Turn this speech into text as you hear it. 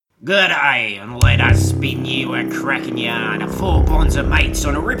G'day, and let us spin you a cracking yarn of four bonds of mates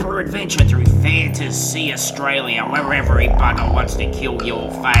on a ripper adventure through Fantasy Australia, where every bugger wants to kill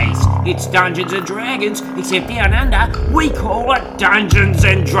your face. It's Dungeons and Dragons, except down under, we call it Dungeons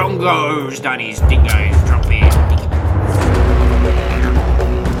and Drongos. Dunnies, dingoes, drop bears,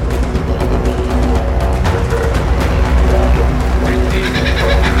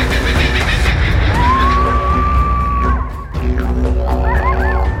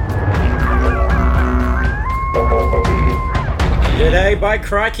 G'day, by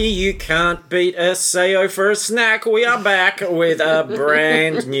crikey, you can't beat a Sayo for a snack. We are back with a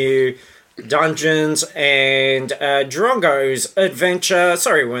brand new Dungeons and Drongos adventure.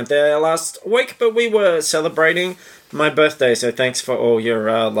 Sorry we weren't there last week, but we were celebrating my birthday, so thanks for all your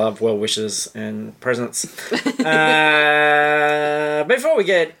love, well wishes, and presents. Before we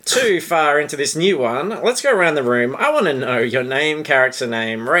get too far into this new one, let's go around the room. I want to know your name, character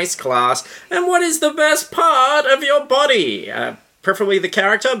name, race, class, and what is the best part of your body? Preferably the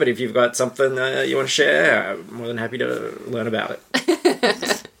character, but if you've got something you want to share, I'm more than happy to learn about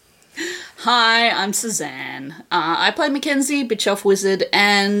it. Hi, I'm Suzanne. I play Mackenzie, Bitch Elf Wizard,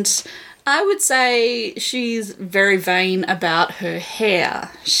 and I would say she's very vain about her hair.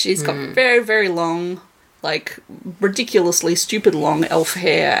 She's got very, very long, like, ridiculously stupid long elf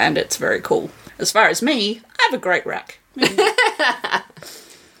hair, and it's very cool. As far as me, I have a great rack.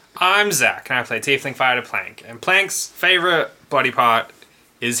 I'm Zach, and I play Tiefling Fighter Plank. And Plank's favourite body part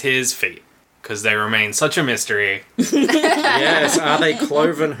is his feet, because they remain such a mystery. Yes, are they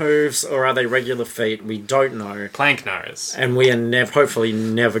cloven hooves or are they regular feet? We don't know. Plank knows. And we are hopefully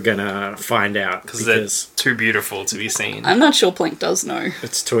never gonna find out Because they're too beautiful to be seen. I'm not sure Plank does know.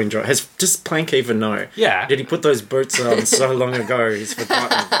 it's too enjoy. Does Plank even know? Yeah. Did he put those boots on so long ago he's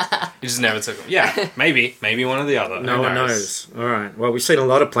forgotten? You just never took them. Yeah, maybe. Maybe one or the other. No Who one knows. All right. Well, we've seen a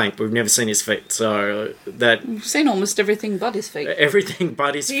lot of Plank, but we've never seen his feet. So that We've seen almost everything but his feet. everything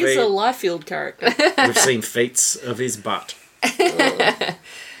but his He's feet. a Liefeld character. We've seen feats of his butt.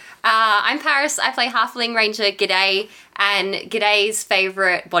 I'm Paris. I play Halfling Ranger G'day, and G'day's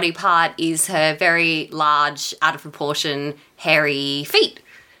favourite body part is her very large, out of proportion, hairy feet.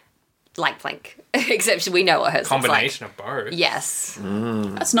 Like Plank. Except we know what hers looks like. Combination of both. Yes.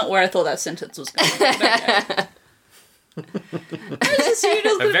 That's not where I thought that sentence was going. Okay.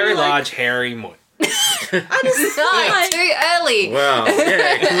 A very large, hairy mutt. No, too early. Wow.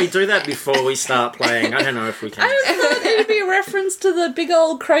 Yeah. Can we do that before we start playing? I don't know if we can. I thought it would be a reference to the big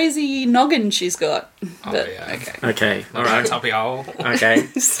old crazy noggin she's got. Oh, But, yeah. okay. Okay. All Alright, right. toppy hole. Okay.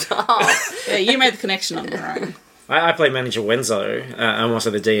 Stop. Yeah, you made the connection on your own. I play manager Wenzo. I'm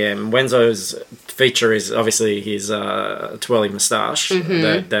also the DM. Wenzo's feature is obviously his twirly moustache.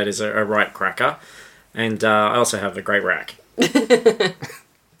 That is a right cracker. And I also have a great rack.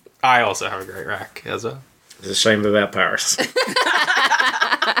 I also have a great rack as well. It's a shame about Paris.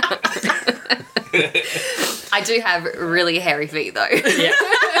 I do have really hairy feet, though. Yeah.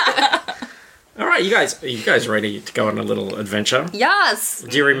 All right, you guys ready to go on a little adventure? Yes.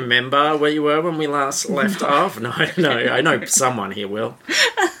 Do you remember where you were when we last left off? No, I know someone here will.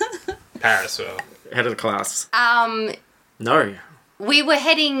 Paris will. Head of the class. Um, No. we were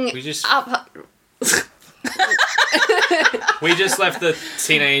heading We just up. we just left the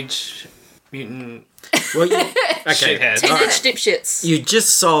teenage mutant Well, okay. shithead. Teenage dipshits. You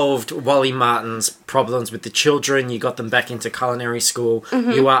just solved Wally Martin's problems with the children. You got them back into culinary school.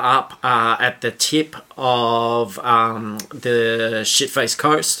 You are up at the tip of the Shitface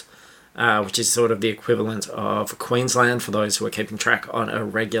Coast, which is sort of the equivalent of Queensland for those who are keeping track on a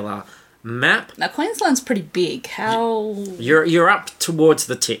regular map. Now, Queensland's pretty big. How... You're up towards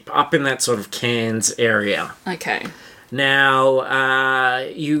the tip, up in that sort of Cairns area. Okay. Now,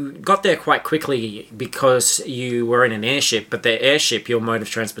 you got there quite quickly because you were in an airship, but the airship, your mode of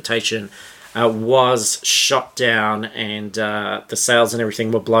transportation, was shot down and the sails and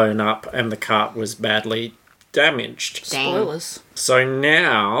everything were blown up and the cart was badly damaged. Dang. Spoilers. So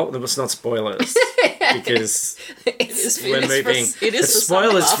now, there was not spoilers, because we're moving. It is It's for some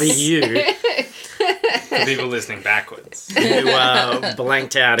of spoilers us. for you, For people listening backwards. who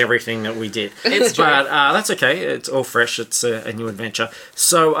blanked out everything that we did. It's true. But that's okay. It's all fresh. It's a new adventure.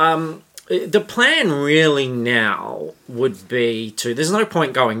 So the plan really now would be to... There's no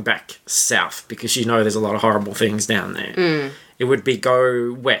point going back south because you know there's a lot of horrible things down there. It would be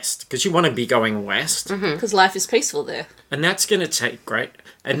go west because you want to be going west. Because life is peaceful there. And that's going to take... Great.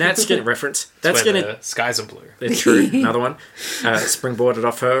 And that's going to... Reference. That's Where going to... the skies are blue. It's true. Another one. Springboarded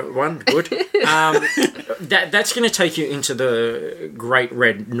off her one. Good. That's going to take you into the Great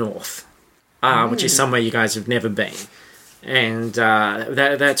Red North, which is somewhere you guys have never been. And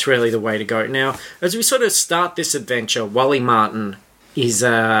that's really the way to go. Now, as we sort of start this adventure, Wally Martin is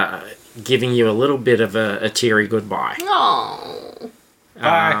giving you a little bit of a teary goodbye. Oh.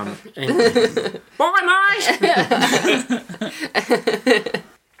 Bye. Bye, mate!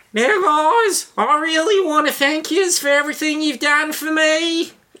 Now, guys, I really want to thank you for everything you've done for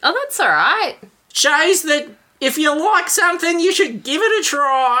me. Oh, that's alright. Shows that if you like something, you should give it a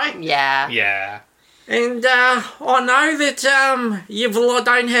try. Yeah. Yeah. And I know that you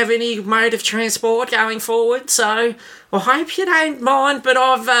don't have any mode of transport going forward, so I hope you don't mind, but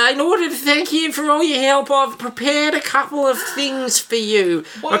I've, in order to thank you for all your help, I've prepared a couple of things for you.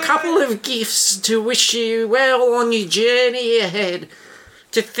 What? A couple of gifts to wish you well on your journey ahead.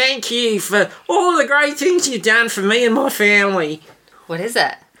 To thank you for all the great things you've done for me and my family. What is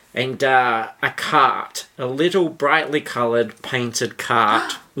it? And a cart, a little brightly coloured painted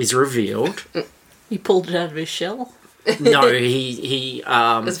cart is revealed. He pulled it out of his shell. No, he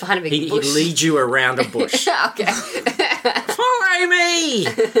was behind a big he bush. leads you around a bush. Okay. Follow me!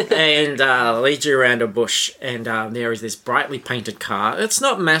 And leads you around a bush, and there is this brightly painted car. It's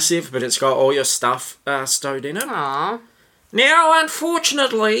not massive, but it's got all your stuff stowed in it. Aw. Now,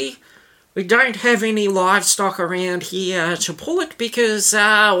 unfortunately, we don't have any livestock around here to pull it because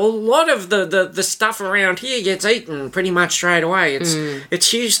a lot of the stuff around here gets eaten pretty much straight away.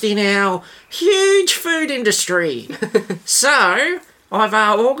 It's used in our huge food industry. So, I've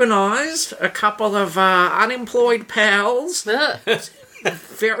organised a couple of unemployed pals,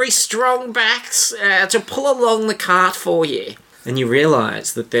 very strong backs, to pull along the cart for you. And you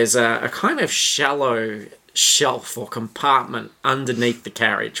realise that there's a kind of shallow shelf or compartment underneath the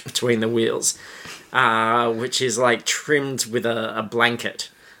carriage between the wheels, which is like trimmed with a blanket,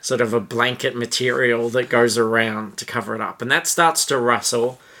 sort of a blanket material that goes around to cover it up. And that starts to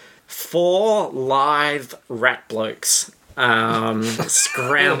rustle. 4 lithe rat blokes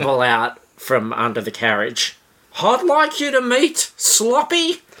scramble out from under the carriage. I'd like you to meet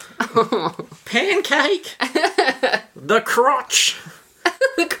Sloppy, Pancake, the Crotch,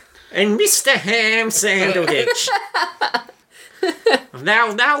 and Mr. Ham Sandwich.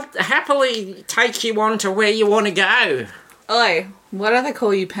 They'll happily take you on to where you want to go. Oi, why do they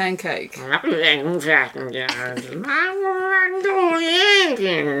call you Pancake?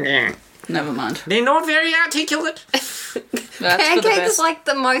 Never mind. They're not very articulate. That's for the Pancake is best. like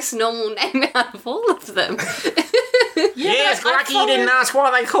the most normal name out of all of them. Yes, but I lucky you didn't ask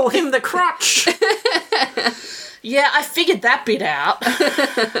why they call him the Crotch. Yeah, I figured that bit out.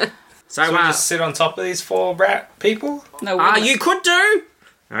 So, So we just sit on top of these 4 rat people? No, we you could do.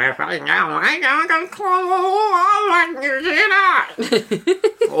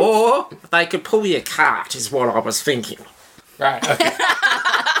 Or they could pull your cart, is what I was thinking. Right, okay.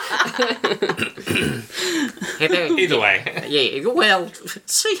 Either way. Yeah, well,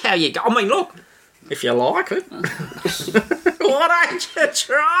 see how you go. I mean, look, if you like it. Why don't you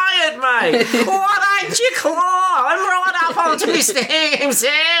try it, mate? Why don't you climb right up onto Mr. Ham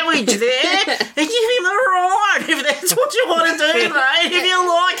Sandwich there and give him a ride if that's what you want to do, mate? If you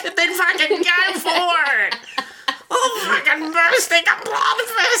like it, then fucking go for it. I'm fucking bursting a blood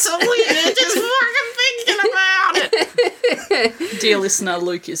vessel here just fucking thinking about it. Dear listener,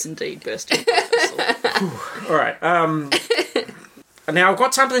 Luke is indeed bursting. All right. Now I've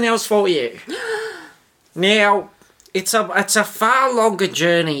got something else for you. Now, it's a far longer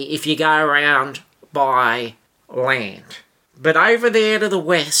journey if you go around by land. But over there to the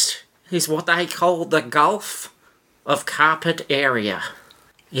west is what they call the Gulf of Carpet Area.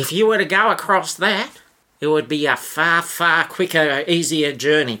 If you were to go across that, it would be a far, far quicker, easier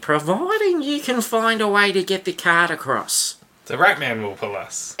journey, providing you can find a way to get the cart across. The rat man will pull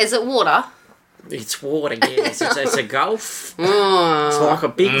us. Is it water? It's water, yes. It's a gulf. It's like a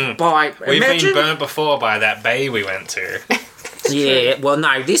big bite. We've Imagine- been burnt before by that bay we went to. Yeah, well,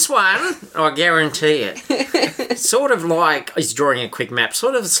 no, this one, I guarantee it. It's sort of like, he's drawing a quick map,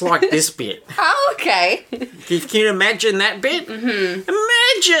 sort of it's like this bit. Oh, okay. Can you imagine that bit? Mm-hmm.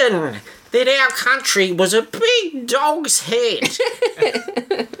 Imagine that our country was a big dog's head.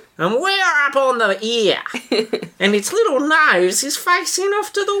 And we're up on the ear. And its little nose is facing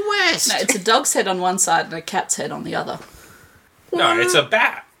off to the west. No, it's a dog's head on one side and a cat's head on the other. No, it's a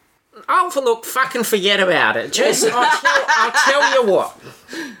bat. Oh, look, fucking forget about it. Just, I'll tell you what.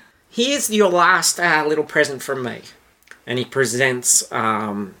 Here's your last little present from me. And he presents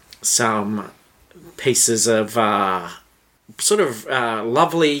some pieces of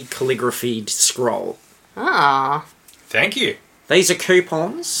lovely calligraphied scroll. Ah. Thank you. These are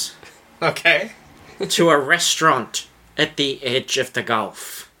coupons Okay. to a restaurant at the edge of the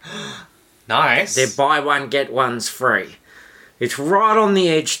Gulf. Nice. They're buy one, get one's free. It's right on the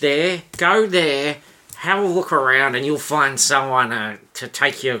edge there. Go there, have a look around, and you'll find someone to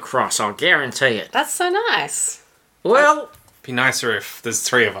take you across. I'll guarantee it. That's so nice. Well, Be nicer if there's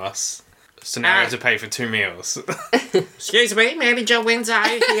 3 of us. So now I have to pay for 2 meals. excuse me, Manager Winslow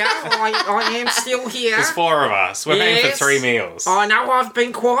here. I am still here. There's 4 of us. We're paying for Yes. 3 meals. I know I've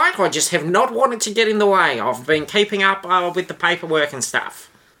been quiet. I just have not wanted to get in the way. I've been keeping up with the paperwork and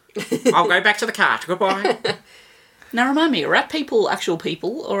stuff. I'll go back to the cart. Goodbye. Now remind me, are rat people actual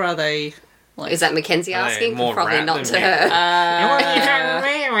people, or are they like... Is that Mackenzie Are they asking? more Probably rat not than to her.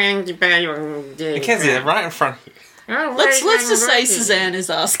 Mackenzie, they're right in front of you. Let's just say Suzanne is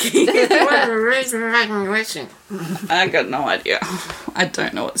asking. I got no idea. I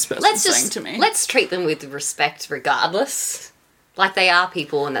don't know what this person's saying to me. Let's treat them with respect regardless. Like they are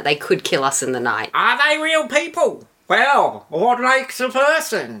people and that they could kill us in the night. Are they real people? Well, what makes a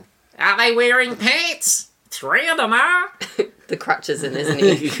person? Are they wearing pants? 3 of them are. The crutches in, isn't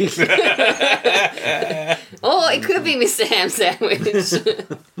he? Oh, it could be Mr. Ham Sandwich.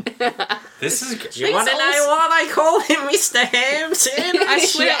 This is... Do you want to know why they call him Mr. Hamson? I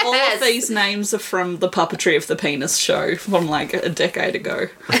swear all Yes. of these names are from the Puppetry of the Penis show from like a decade ago.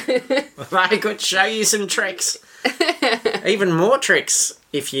 I could show you some tricks. Even more tricks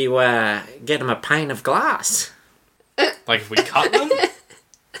if you get them a pane of glass. Like if we cut them?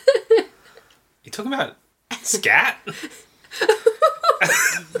 You talking about scat?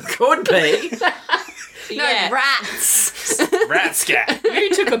 Could be. No, Yeah, rats. Rat scat.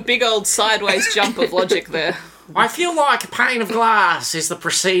 you took a big old sideways jump of logic there. I feel like a pane of glass is the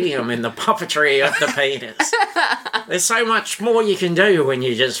proscenium in the puppetry of the penis. There's so much more you can do when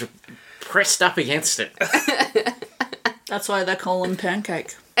you just pressed up against it. That's why they call him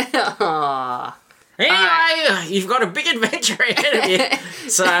Pancake. Aww. Anyway, you've got a big adventure ahead of you.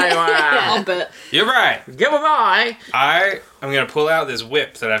 So, I'll bet. You're right. goodbye. I'm going to pull out this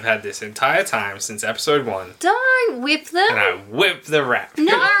whip that I've had this entire time since episode 1. Don't whip them. And I whip the rat.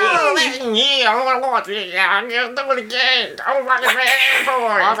 No. Oh, yeah, oh, Lord, yeah, I'm going to do it again. Oh, my God. Oh,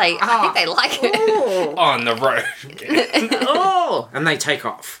 I think they like it. Oh, On the road. oh. And they take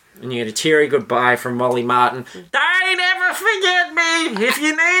off. And you get a teary goodbye from Molly Martin. Don't ever forget me if you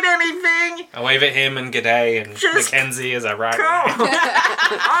need anything. I wave at him and G'day and Just Mackenzie as I ride Go. away.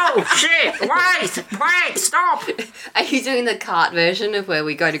 Oh, shit. Wait, stop. Are you doing the cart version of where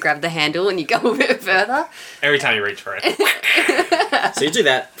we go to grab the handle and you go a bit further? Every time you reach for it. So you do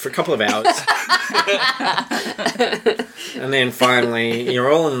that for a couple of hours. And then finally,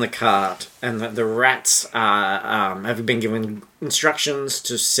 you're all in the cart, and the rats have been given instructions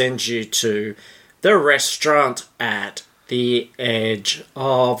to send you to the restaurant at the edge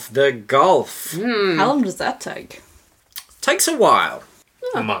of the Gulf. How long does that take? Takes a while.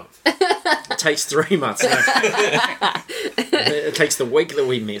 A month. It takes 3 months. No. It takes the week that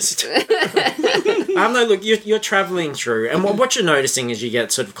we missed. No, look, you're travelling through, and what you're noticing as you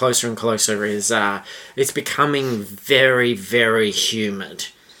get sort of closer and closer is it's becoming very, very humid.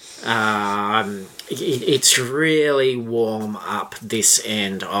 It's really warm up this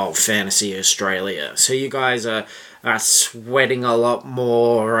end of Fantasy Australia. So you guys are sweating a lot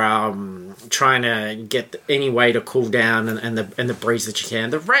more, trying to get any way to cool down and the breeze that you can.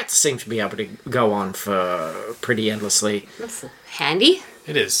 The rats seem to be able to go on for pretty endlessly. That's handy.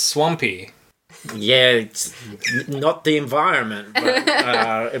 It is swampy. Yeah, it's not the environment,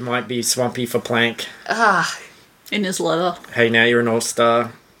 but it might be swampy for Plank. In his leather. Hey, now you're an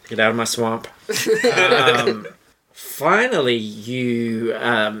all-star. Get out of my swamp. Finally, you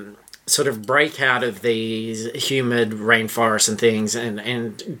sort of break out of these humid rainforests and things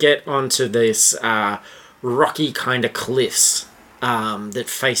and get onto this rocky kind of cliffs that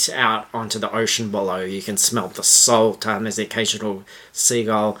face out onto the ocean below. You can smell the salt, there's the occasional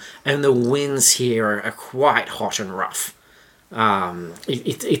seagull, and the winds here are quite hot and rough.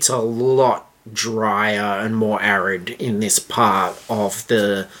 It's a lot drier and more arid in this part of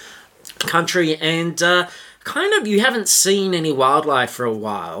the country, and kind of you haven't seen any wildlife for a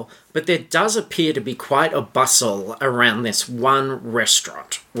while, but there does appear to be quite a bustle around this one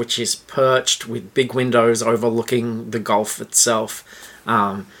restaurant, which is perched with big windows overlooking the Gulf itself.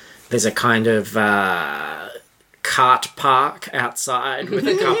 There's a kind of cart park outside with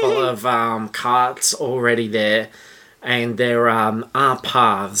a couple of carts already there, and there are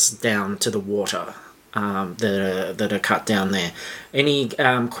paths down to the water that are cut down there. Any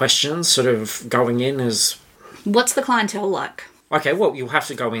questions sort of going in as... What's the clientele like? Okay, well, you'll have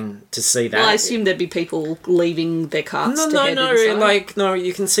to go in to see that. Well, I assume there'd be people leaving their carts to head inside. No,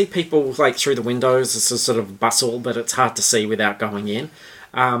 you can see people, like, through the windows. It's a sort of bustle, but it's hard to see without going in.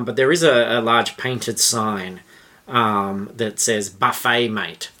 But there is a large painted sign that says buffet,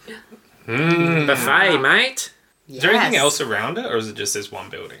 mate. Buffet, mate. Is there anything else around it, or is it just this one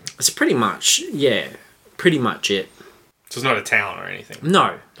building? It's pretty much it. So it's not a town or anything?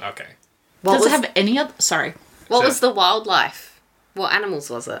 No. Okay. Does it have any other... Sorry. What So- was the wildlife? What animals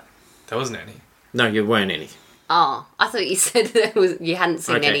was it? There wasn't any. No, you weren't any. Oh, I thought you said you hadn't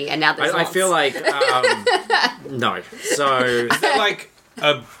seen any, and now there's I lots. feel like no. So Is that like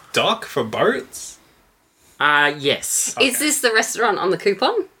a dock for boats? yes, Is this the restaurant on the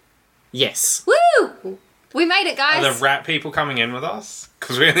coupon? yes. Woo! We made it, Are guys. the rat people coming in with us?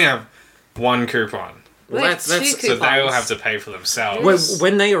 Because we only have one coupon. We have two that's- So they all coupons. have to pay for themselves.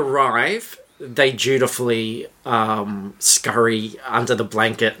 When they arrive, they dutifully scurry under the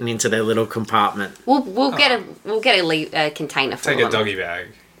blanket and into their little compartment. We'll get a container for Take a them. doggy bag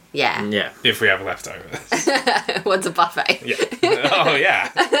Yeah. Yeah. if we have leftovers. What's a buffet? Yeah. Oh, yeah.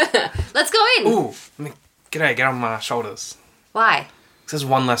 Let's go in. Ooh. G'day, get on my shoulders. Why? There's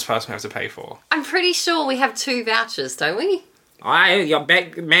one less person we have to pay for. I'm pretty sure we have 2 vouchers, don't we? Your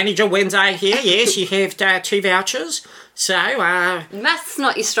manager Wednesday here. Yes, you have 2 vouchers. So, Math's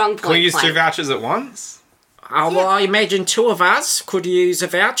not your strong point. Can we use 2 Plank. vouchers at once? well, I imagine 2 of us could use a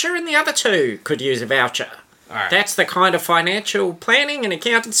voucher and the other 2 could use a voucher. Alright. That's the kind of financial planning and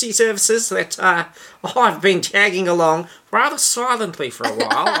accountancy services that I've been tagging along rather silently for a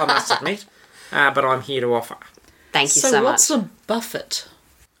while, I must admit. But I'm here to offer. Thank you So, so what's much. a buffet?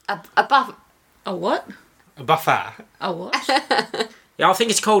 A buff. A what? A buffet. A what? Yeah, I think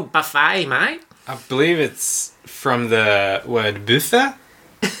it's called buffet, mate. I believe it's from the word buffet.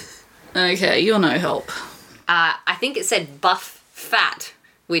 Okay, you're no help. I think it said buff fat,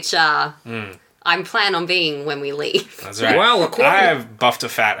 which I'm plan on being when we leave. That's right. Well, according- I have buffed a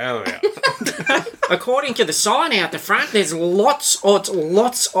fat earlier. According to the sign out the front, there's lots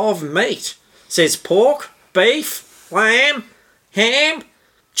of meat. It says pork, beef, lamb, ham,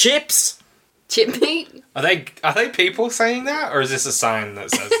 chips. Chip meat. Are they people saying that, or is this a sign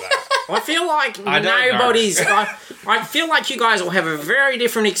that says that? I feel like I don't know. nobody's. I feel like you guys will have a very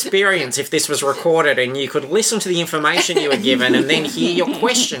different experience if this was recorded and you could listen to the information you were given and then hear your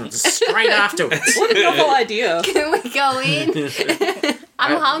questions straight afterwards. What a novel idea. Can we go in?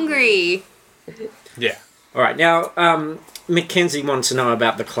 I'm hungry. Yeah. All right, now Mackenzie wants to know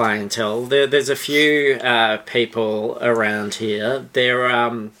about the clientele. There's a few people around here.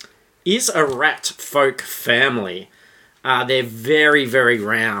 There is a rat folk family. They're very, very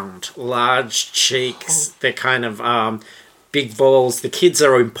round, large cheeks. They're kind of big balls. The kids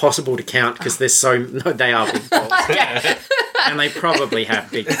are impossible to count because they're so... No, they are big balls. And they probably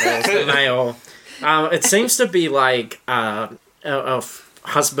have big balls. And they all... it seems to be like a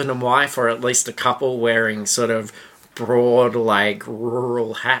husband and wife, or at least a couple, wearing sort of broad, like,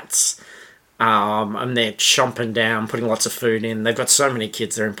 rural hats. And they're chomping down, putting lots of food in. They've got so many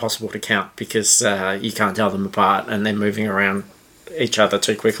kids, they're impossible to count because you can't tell them apart and they're moving around each other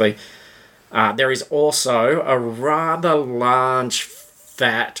too quickly. There is also a rather large,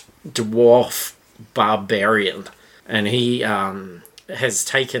 fat dwarf barbarian, and he has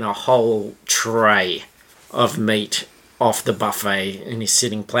taken a whole tray of meat off the buffet and he's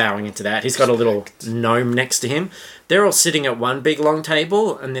sitting ploughing into that. He's got a little gnome next to him. They're all sitting at one big long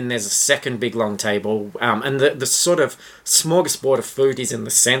table, and then there's a second big long table, and the sort of smorgasbord of food is in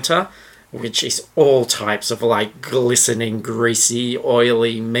the centre, which is all types of like glistening, greasy,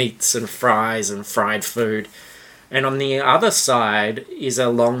 oily meats and fries and fried food. And on the other side is a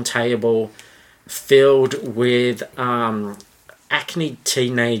long table filled with acne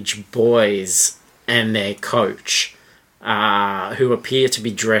teenage boys and their coach, who appear to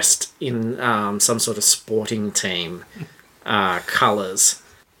be dressed in some sort of sporting team colours.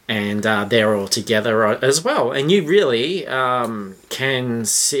 And they're all together as well. And you really can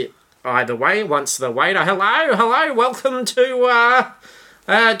sit either way. Once the waiter, hello, welcome to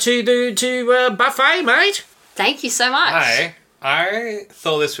buffet, mate. Thank you so much. Hi. I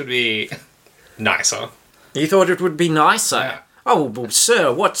thought this would be nicer. You thought it would be nicer? Yeah. Oh, well,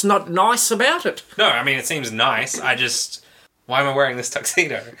 sir, what's not nice about it? No, I mean, it seems nice. Why am I wearing this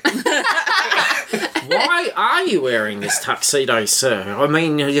tuxedo? Why are you wearing this tuxedo, sir? I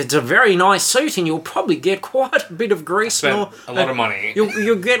mean, it's a very nice suit, and you'll probably get quite a bit of grease. Spent a lot of money.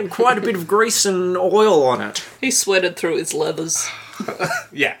 You'll get quite a bit of grease and oil on it. He sweated through his leathers.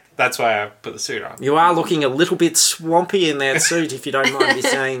 Yeah, That's why I put the suit on. You are looking a little bit swampy in that suit, if you don't mind me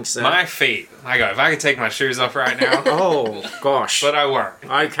saying so. My feet. I go, if I could take my shoes off right now, Oh, gosh. but I won't.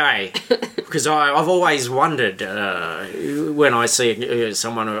 Okay. Because I've always wondered when I see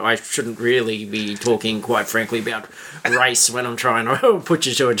someone who I shouldn't really be talking, quite frankly, about race when I'm trying to put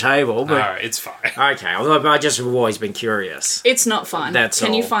you to a table. But Alright, it's fine. okay, I just have always been curious. It's not fine. That's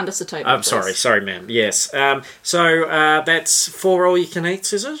Can you all. find us a table? I'm please? sorry, ma'am. Yes. So that's 4 all you can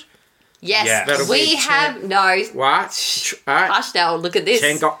eats, is it? Yes, Yeah. That'll we be have no. What? Hush now. Look at this.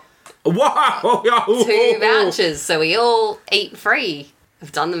 10 Wow! 2 vouchers, so we all eat free.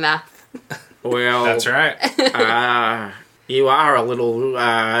 I've done the math. Well, That's right. you are a little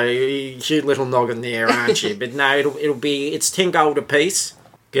cute little noggin there, aren't you? But no, it's 10 gold a piece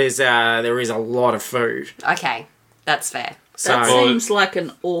because there is a lot of food. Okay, that's fair. So That seems like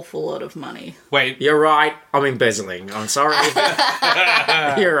an awful lot of money. Wait, you're right. I'm embezzling. I'm sorry.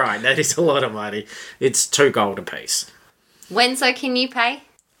 You're right. That is a lot of money. It's 2 gold a piece. Wenzo, can you pay?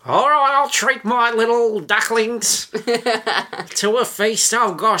 All right, I'll treat my little ducklings to a feast.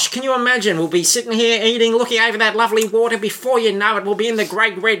 Oh, gosh, can you imagine? We'll be sitting here eating, looking over that lovely water. Before you know it, we'll be in the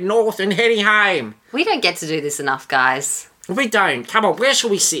Great Red North and heading home. We don't get to do this enough, guys. We don't. Come on, where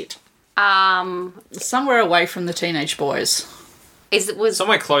shall we sit? Somewhere away from the teenage boys. Was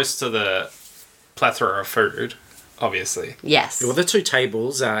somewhere close to the plethora of food, obviously. yes. Well, the 2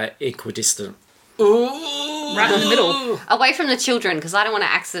 tables are equidistant. Right in the middle. Away from the children, because I don't want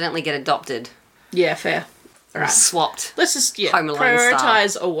to accidentally get adopted. Yeah, fair. Or swapped. Let's just Home Alone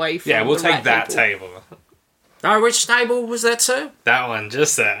prioritize away from Yeah, we'll the take right that people. table. Oh, which table was that, sir? That one,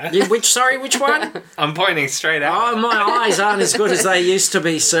 just there. Yeah, which one? I'm pointing straight at Oh, it. my eyes aren't as good as they used to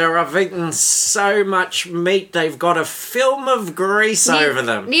be, sir. I've eaten so much meat, they've got a film of grease over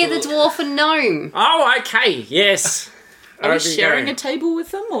them. Near the dwarf and gnome. Oh, okay, yes. Are we Over you sharing go. a table with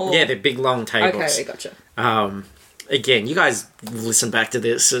them? Or? Yeah, they're big, long tables. Okay, gotcha. Again, you guys listen back to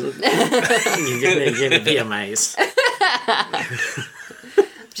this and you're going to be amazed.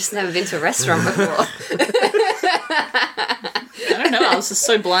 Just never been to a restaurant before. I don't know, I was just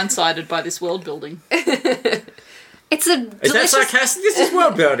so blindsided by this world building. It's a Is that delicious... sarcastic? This is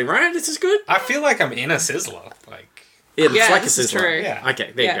world building, right? This is good. I feel like I'm in a sizzler. Like, It's Yeah, like a this is sizzler. true. yeah.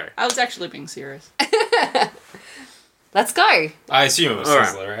 Okay, there you go. I was actually being serious. Let's go. I assume it was All right.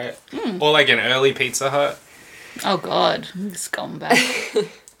 sizzler, right? Or like an early Pizza Hut. Oh god, it's gone back.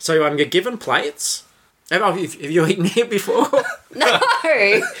 So you're given plates. Have you eaten here before? No.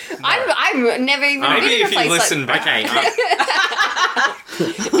 I've never even Maybe been in a if you place listen like... Okay.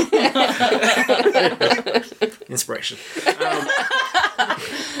 Inspiration.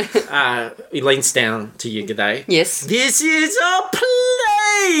 He leans down to you, G'day. Yes. This is a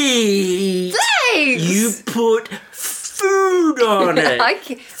plate. Thanks! You put food on it.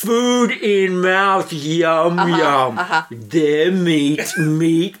 Okay. Food in mouth, yum yum. There meat,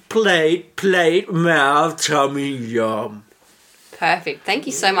 plate, mouth, tummy, yum. Perfect. Thank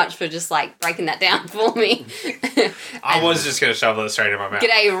you so much for just like breaking that down for me. I was just going to shovel it straight in my mouth.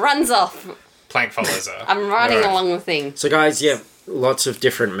 G'day runs off. Plank follows her. I'm running Alright. along the thing. So guys, yeah, lots of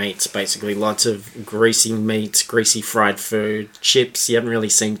different meats, basically. Lots of greasy meats, greasy fried food, chips. You haven't really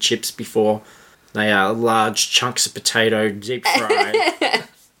seen chips before. They are large chunks of potato, deep fried.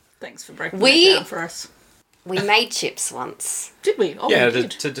 Thanks for breaking We- that down for us. We made chips once. Did we? Oh, Yeah, we to,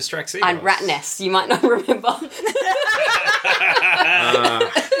 did. to distract seagulls. And rat nests, you might not remember.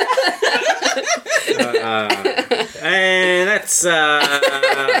 And that's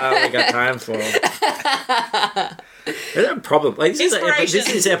all we got time for. Probably. This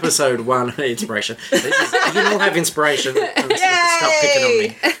is episode 1. Inspiration. You can all have inspiration. Stop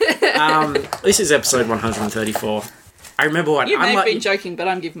picking on me. This is episode 134. I remember what You may have unlike- been joking, but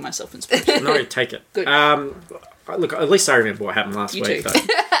I'm giving myself inspiration. No, take it. Good. Look, at least I remember what happened last You week. too. Though.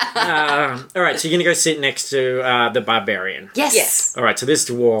 All right, so you're gonna go sit next to the barbarian. Yes. Yes. All right, so this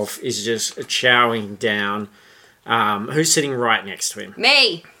dwarf is just chowing down. Who's sitting right next to him?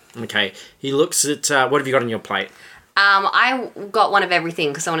 Me. Okay, he looks at what have you got on your plate? I got one of everything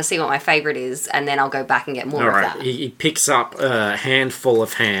because I want to see what my favourite is, and then I'll go back and get more All of right, that. he picks up a handful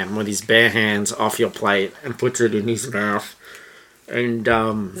of ham with his bare hands off your plate and puts it in his mouth, and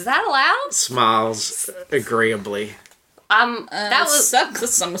Is that allowed? smiles agreeably. That was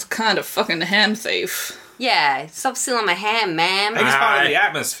some kind of fucking ham thief. yeah. Stop stealing my ham, ma'am. I think it's part of the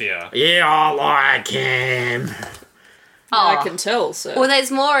atmosphere. Yeah, I like him. Oh. I can tell, sir. Well,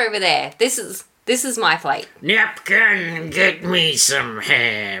 there's more over there. This is my plate. Napkin, get me some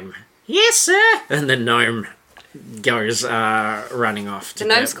ham. Yes, sir. And the gnome goes running off. The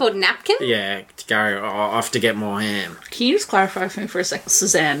gnome's called Napkin? Yeah, to go off to get more ham. Can you just clarify for me for a second,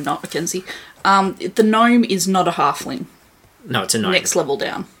 Suzanne, not Mackenzie? The gnome is not a halfling. No, it's a gnome. Next level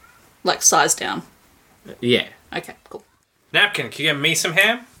down. Like, size down. Yeah. Okay, cool. Napkin, can you get me some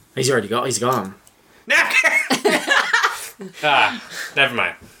ham? He's gone. Napkin! Never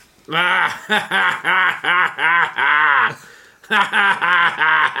mind.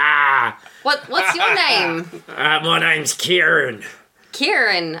 What's your name? My name's Kieran.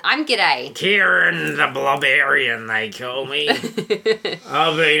 Kieran. I'm G'day. Kieran the Blobarian, they call me.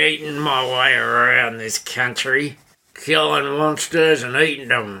 I've been eating my way around this country, killing monsters and eating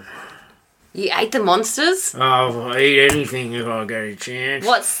them. You ate the monsters? I'll eat anything if I get a chance.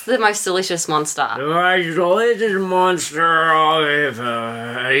 What's the most delicious monster? The most delicious monster I've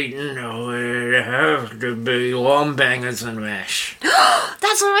ever eaten would have to be wombangers and mash.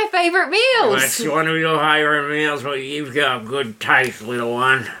 That's one of my favourite meals. That's one of your favourite meals, but you've got good taste, little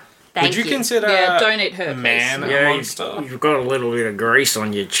one. Thank Would you consider Yeah, don't eat her, man please. a Yeah, monster? you've got a little bit of grease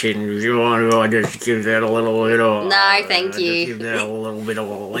on your chin. If you want to, I just give that a little bit of... No, thank just you. give that a little bit of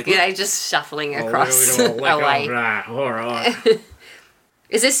a lick. G'day, just shuffling A across little bit of a lick away. of that. All right.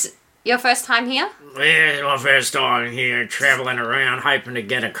 Is this your first time here? Yeah, it's my first time here, travelling around, hoping to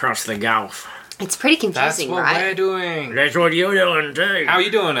get across the Gulf. It's pretty That's confusing, what right? we're doing. That's what you're doing too. How are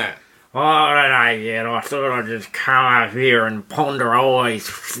you doing it? Oh, I don't know yet. I thought I'd just come up here and ponder. I always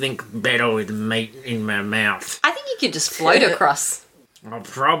think better with meat in my mouth. I think you could just float across. I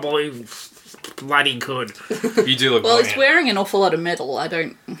probably bloody could. You do look Well, he's buoyant. wearing an awful lot of metal. I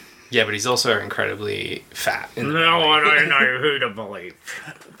don't... Yeah, but he's also incredibly fat. In the No, I belly. don't know who to believe.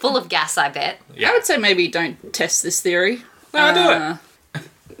 Full of gas, I bet. Yeah. I would say maybe don't test this theory. No, do it.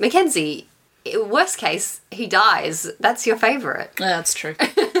 Mackenzie, worst case, he dies. That's your favourite. That's true.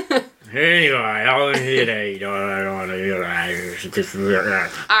 Anyway, I'm here to eat. I don't want to just...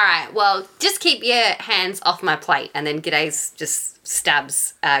 Alright, well, just keep your hands off my plate. And then G'day's just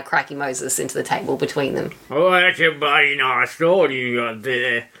stabs Crikey Moses into the table between them. Oh, that's a bloody nice sword you got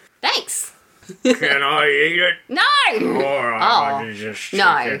there. Thanks. Can I eat it? No! Alright, Oh, I was just no.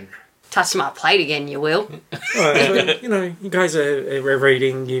 checking. Touch my plate again, you will. So, you guys are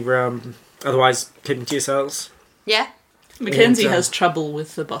reading. You're otherwise keeping to yourselves. Yeah? Mackenzie And, has trouble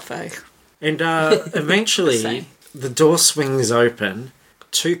with the buffet. And eventually, Same. the door swings open.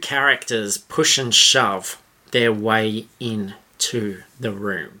 Two characters push and shove their way into the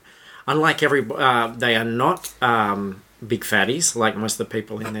room. Unlike they are not big fatties like most of the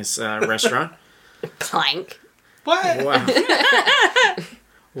people in this restaurant. Clank. What? Wow.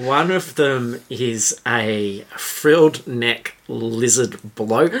 One of them is a frilled neck lizard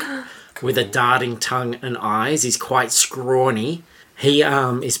bloke with a darting tongue and eyes. He's quite scrawny. He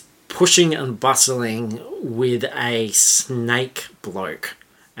is pushing and bustling with a snake bloke.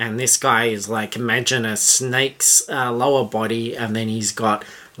 And this guy is like, imagine a snake's lower body, and then he's got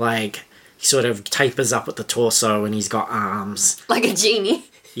like, he sort of tapers up at the torso and he's got arms. Like a genie.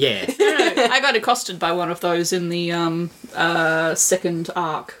 Yeah. I got accosted by one of those in the second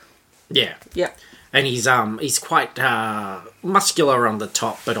arc. Yeah. Yep. And he's quite muscular on the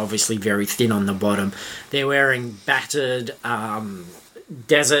top, but obviously very thin on the bottom. They're wearing battered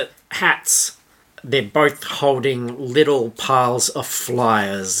desert hats. They're both holding little piles of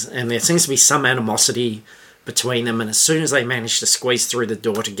flyers, and there seems to be some animosity between them. And as soon as they manage to squeeze through the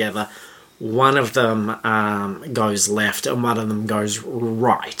door together, one of them goes left and one of them goes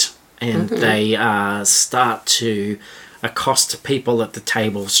right. And they start to accost people at the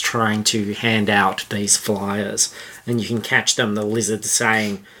tables trying to hand out these flyers. And you can catch them, the lizard,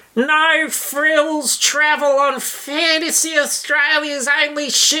 saying, "No frills travel on Fantasy Australia's only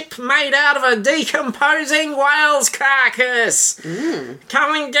ship made out of a decomposing whale's carcass.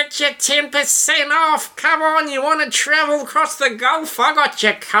 Come and get your 10% off. Come on, you want to travel across the Gulf? I got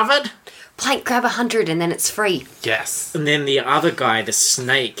you covered." Plank, grab 100 and then it's free. Yes. And then the other guy, the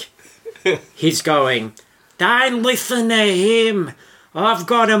snake, he's going, "Don't listen to him. I've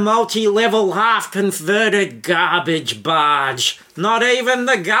got a multi-level half-converted garbage barge. Not even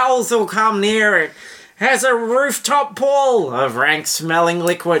the gulls will come near it. Has a rooftop pool of rank-smelling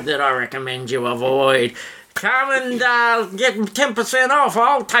liquid that I recommend you avoid. Come and get 10% off.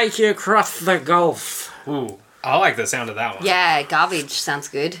 I'll take you across the Gulf." Ooh. I like the sound of that one. Yeah, garbage sounds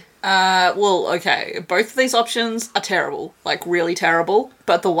good. Well, okay. Both of these options are terrible. Like, really terrible.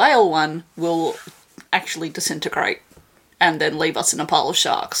 But the whale one will actually disintegrate and then leave us in a pile of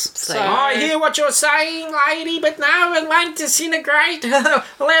sharks. So, I hear what you're saying, lady, but no, it won't disintegrate.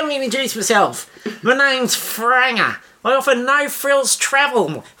 Allow me to introduce myself. My name's Franger. I offer no-frills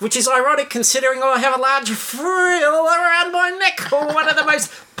travel, which is ironic considering I have a large frill around my neck, one of the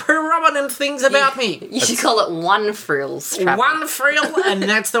most prominent things about me. You should call it one frills travel. One frill, and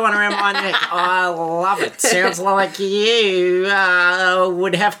that's the one around my neck. I love it. Sounds like you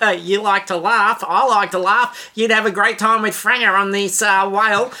would have you like to laugh. I like to laugh. You'd have a great time with Franger on this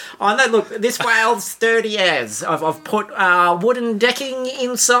whale. I know, look, this whale's sturdy as. I've put wooden decking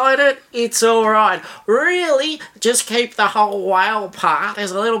inside it. It's all right. Really, just keep the whole whale part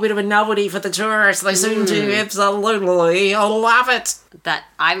as a little bit of a novelty for the tourists. They seem to absolutely love it.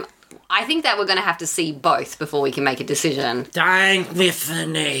 I think that we're going to have to see both before we can make a decision. Don't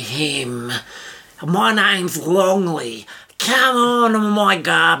listen to him. My name's Longley. Come on my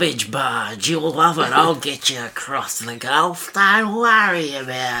garbage barge. You'll love it. I'll get you across the Gulf. Don't worry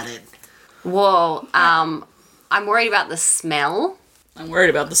about it. Whoa, I'm worried about the smell. I'm worried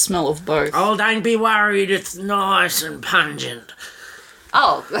about the smell of both. Oh, don't be worried. It's nice and pungent.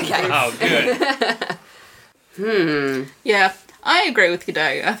 Oh, okay. Oh, good. Yeah, I agree with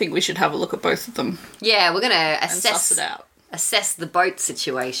G'day. I think we should have a look at both of them Yeah, we're going to and suss it out. assess the boat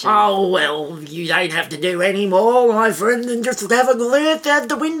situation. Oh, well, you don't have to do any more, my friend, than just have a glance out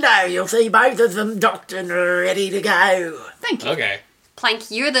the window. You'll see both of them docked and ready to go. Thank you. Okay. Plank,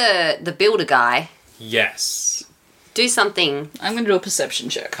 you're the builder guy. Yes. Do something. I'm going to do a perception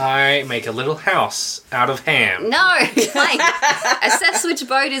check. I make a little house out of ham. No, Plank. Assess which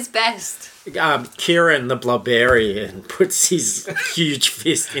boat is best. Kieran the Blobberian puts his huge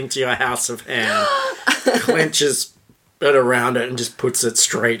fist into your house of ham, clenches it around it, and just puts it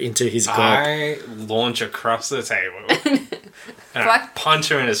straight into his gob. I launch across the table and I punch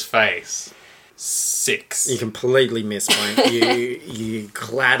him in his face. 6. You completely miss, Blank. You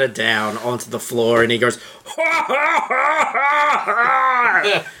clatter down onto the floor, and he goes,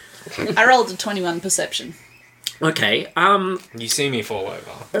 I rolled a 21 perception. Okay, You see me fall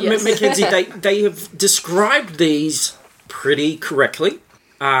over. Yes. Mackenzie, they have described these pretty correctly.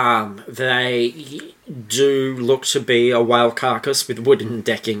 They do look to be a whale carcass with wooden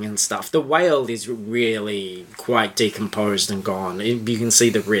decking and stuff. The whale is really quite decomposed and gone. You can see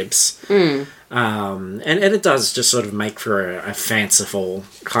the ribs. And it does just sort of make for a fanciful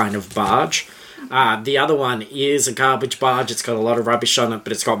kind of barge. The other one is a garbage barge. It's got a lot of rubbish on it,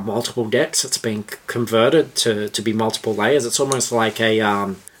 but it's got multiple decks. It's been converted to be multiple layers. It's almost like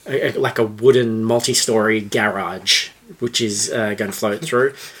a wooden multi-story garage, which is going to float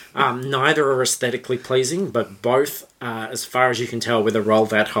through. Neither are aesthetically pleasing, but both, as far as you can tell with a roll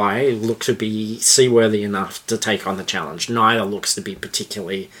that high, look to be seaworthy enough to take on the challenge. Neither looks to be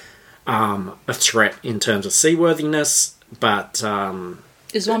particularly a threat in terms of seaworthiness, but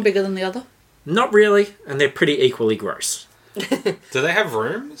Is one bigger than the other? not really, and they're pretty equally gross. Do they have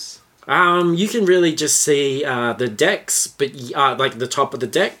rooms? You can really just see the decks, but like the top of the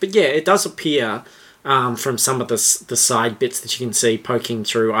deck. But yeah, it does appear from some of the side bits that you can see poking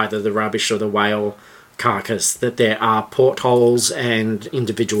through either the rubbish or the whale carcass that there are portholes and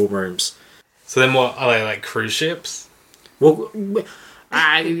individual rooms. So then what, are they like cruise ships? Well,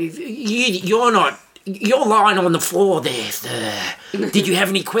 you're lying on the floor there, sir. Did you have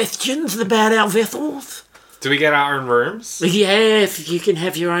any questions about our vessels? Do we get our own rooms? Yes, you can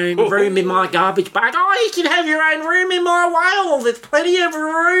have your own room in my garbage bag. Oh, you can have your own room in my whale. There's plenty of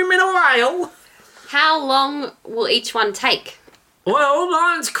room in a whale. How long will each one take? Well,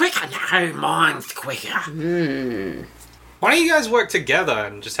 mine's quicker. No, mine's quicker. Why don't you guys work together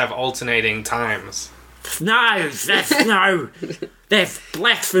and just have alternating times? No, that's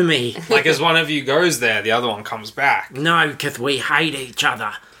blasphemy. Like as one of you goes there, the other one comes back. No, because we hate each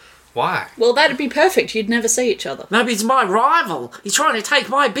other. Why? Well, that'd be perfect. You'd never see each other. No, he's my rival. He's trying to take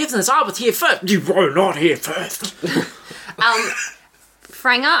my business. I was here first. You were not here first.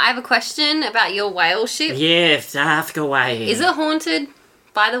 Franger, I have a question about your whale ship. Yes, ask away. Is it haunted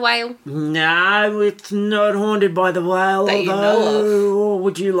by the whale? No, it's not haunted by the whale. That you know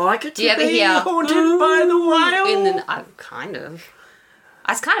would you like it to Do you ever be hear, haunted by the whale? Kind of.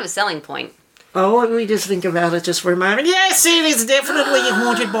 That's kind of a selling point. Oh, let me just think about it just for a moment. Yes, it is definitely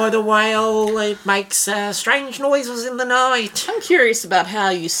haunted by the whale. It makes strange noises in the night. I'm curious about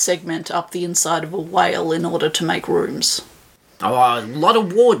how you segment up the inside of a whale in order to make rooms. Oh, a lot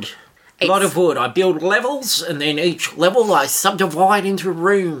of wood. A lot It's- of wood. I build levels, and then each level I subdivide into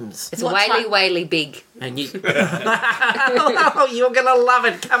rooms. It's What whaley big. And you... Oh, you're going to love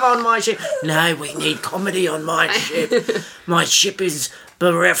it. Come on, my ship. No, we need comedy on my ship. My ship is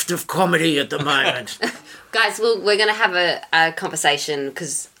bereft of comedy at the moment. Guys, we're going to have a conversation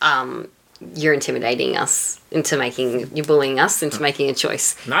because you're intimidating us you're bullying us into making a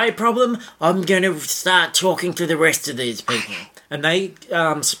choice. No problem. I'm going to start talking to the rest of these people. And they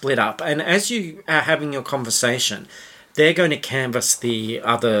split up. And as you are having your conversation, they're going to canvass the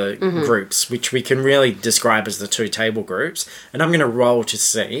other groups, which we can really describe as the two table groups. And I'm going to roll to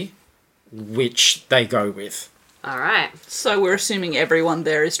see which they go with. All right. So we're assuming everyone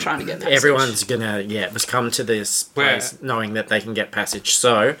there is trying to get passage. Everyone's going to, just come to this place knowing that they can get passage.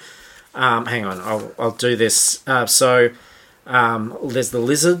 So, hang on. I'll do this. There's the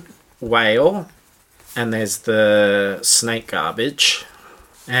lizard whale and there's the snake garbage.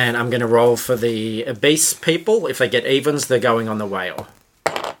 And I'm going to roll for the obese people. If they get evens, they're going on the whale.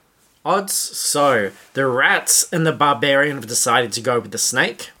 Odds. So, the rats and the barbarian have decided to go with the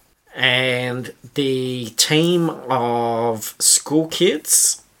snake. And the team of school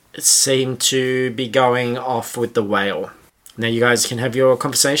kids seem to be going off with the whale. Now you guys can have your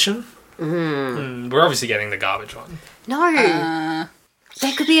conversation. We're obviously getting the garbage one. No.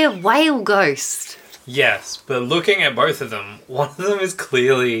 There could be a whale ghost. Yes, but looking at both of them, one of them is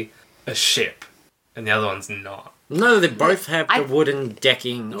clearly a ship, and the other one's not. No, they both have the wooden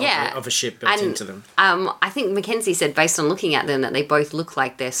decking Yeah. of a ship built into them. I think Mackenzie said, based on looking at them, that they both look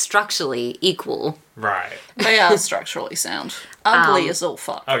like they're structurally equal. Right. They are structurally sound. Ugly as all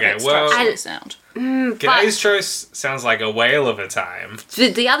fuck. Okay, but well- structurally sound. G'day's choice sounds like a whale of a time.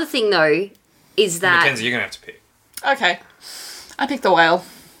 The other thing, though, is that... Mackenzie, you're going to have to pick. Okay. I picked the whale.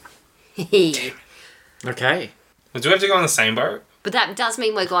 Okay. Do we have to go on the same boat? But that does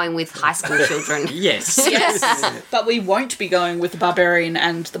mean we're going with high school children. Yes. Yes. But we won't be going with the barbarian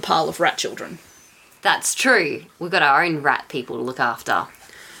and the pile of rat children. That's true. We've got our own rat people to look after.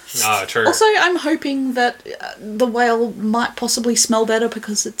 Oh, true. Also, I'm hoping that the whale might possibly smell better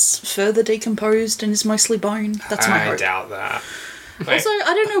because it's further decomposed and is mostly bone. That's my I hope. doubt that. Wait, Also,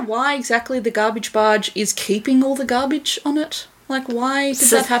 I don't know why exactly the garbage barge is keeping all the garbage on it. Like, why did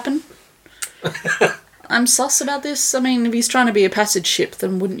that happen? I'm sus about this. I mean, if he's trying to be a passage ship,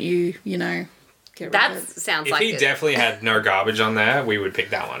 then wouldn't you, get rid That of it? sounds if like he it. definitely had no garbage on there, we would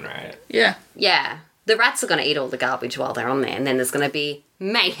pick that one, right? Yeah. Yeah. The rats are going to eat all the garbage while they're on there, and then there's going to be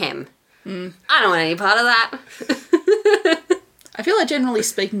mayhem. I don't want any part of that. I feel like, generally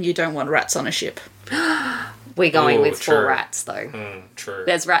speaking, you don't want rats on a ship. We're going Ooh, with 4 true. rats, though. True.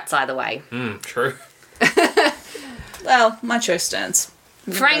 There's rats either way. True. Well, my choice stands.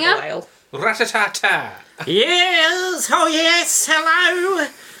 I'm gonna go Franger? the whale. Ratatata. Yes. Oh, yes. Hello.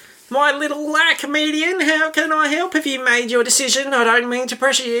 My little comedian. How can I help? Have you made your decision? I don't mean to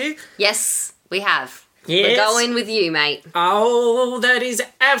pressure you. Yes, we have. Yes. We're going with you, mate. Oh, that is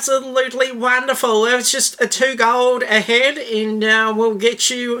absolutely wonderful. It's just a 2 gold ahead, and we'll get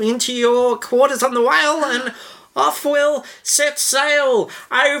you into your quarters on the whale, and off we'll set sail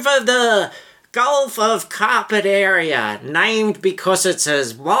over the Gulf of Carpet area, named because it's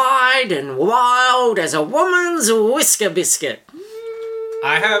as wide and wild as a woman's whisker biscuit.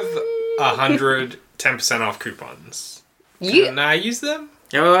 I have 100 10% off coupons. You Can I use them?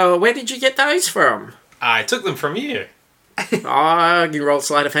 Where did you get those from? I took them from you. Oh, you roll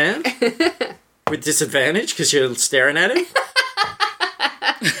sleight of hand? With disadvantage because you're staring at him?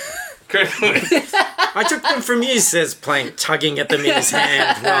 Critically. I took them from you, says Plank, tugging at them in his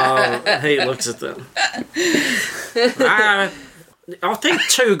hand while he looks at them. I think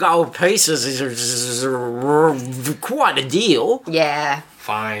 2 gold pieces is quite a deal. Yeah.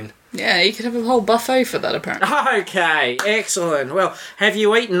 Fine. Yeah, you could have a whole buffet for that, apparently. Okay, excellent. Well, have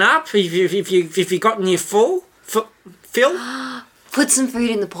you eaten up? Have you gotten your full? Phil? Put some food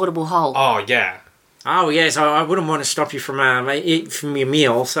in the portable hole. Oh, yeah. Oh, yes, I wouldn't want to stop you from your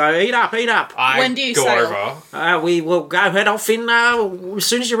meal, so eat up. When do you go sail? over. We will go head off in as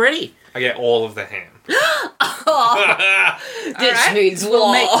soon as you're ready. I get all of the ham. This means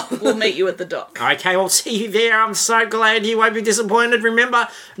We'll meet you at the dock. Okay, I'll see you there. I'm so glad you won't be disappointed. Remember,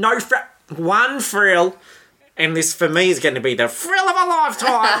 one frill, and this for me is going to be the frill of a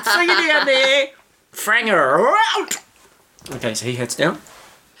lifetime. See you down there. Franger out. Okay, so he heads down.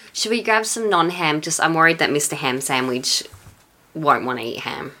 Should we grab some non-ham? I'm worried that Mr. Ham Sandwich won't want to eat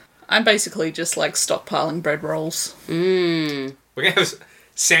ham. I'm basically just like stockpiling bread rolls. We're going to have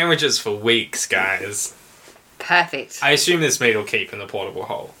sandwiches for weeks, guys. Perfect. I assume this meat will keep in the portable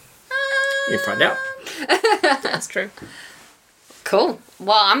hole. You find out. That's true. Cool.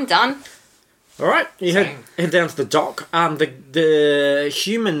 Well, I'm done. All right, you head down to the dock. The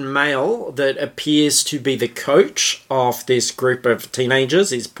human male that appears to be the coach of this group of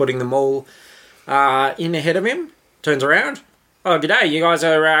teenagers is putting them all in ahead of him. Turns around. Oh, g'day, you guys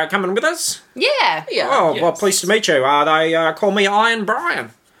are coming with us? Yeah. Yeah. Oh, well, Yes. pleased to meet you. They call me Iron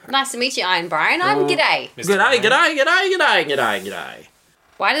Brian. Nice to meet you, Iron Brian. I'm G'day. Mr. G'day, Brian. g'day.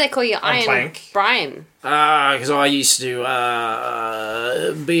 Why do they call you Iron Plank. Brian? Because I used to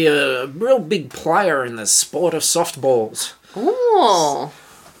be a real big player in the sport of softballs. Ooh.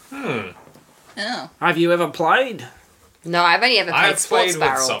 Oh. Have you ever played? No, I've only ever played I've Sports played with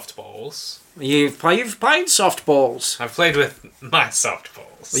Barrel. softballs. You've played softballs. I've played with my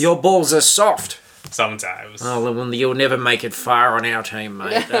softballs. Your balls are soft. Sometimes. Oh, well, you'll never make it far on our team,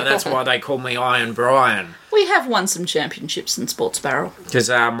 mate. That's why they call me Iron Brian. We have won some championships in Sports Barrel. Because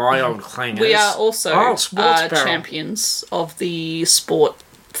my old clangers... We are also Sports Barrel. champions of the sport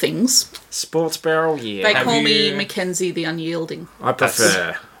things. Sports Barrel, yeah. They Have call me you- Mackenzie the Unyielding. I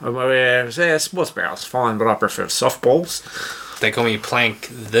prefer... Yeah, Sports Barrel's fine, but I prefer softballs. They call me Plank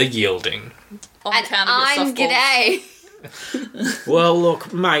the Yielding. On And account of your I'm softballs. G'day. Well,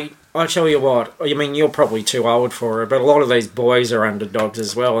 look, mate, I tell you what, I mean, you're probably too old for it, but a lot of these boys are underdogs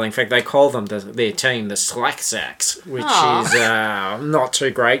as well. In fact, they call them their team the Slack Sacks, which Aw. is not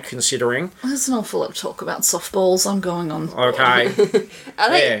too great considering. There's an awful lot of talk about softballs. I'm going on. Okay, Are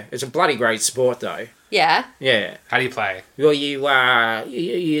they? yeah, it's a bloody great sport though. Yeah. Yeah. How do you play? Well, you're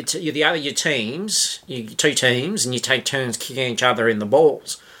the other your teams, you two teams, and you take turns kicking each other in the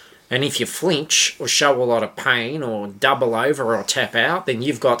balls. And if you flinch or show a lot of pain or double over or tap out, then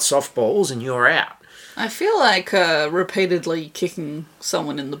you've got softballs and you're out. I feel like repeatedly kicking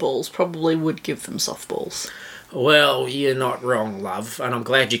someone in the balls probably would give them softballs. Well, you're not wrong, love, and I'm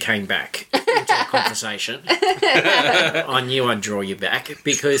glad you came back into the conversation. I knew I'd draw you back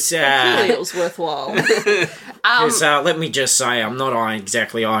because Clearly it was worthwhile. let me just say I'm not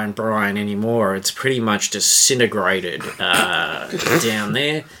exactly Iron Brian anymore. It's pretty much disintegrated down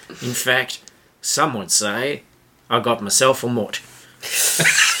there. In fact, some would say I got myself a mutt.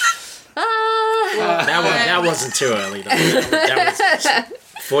 That wasn't too early though. That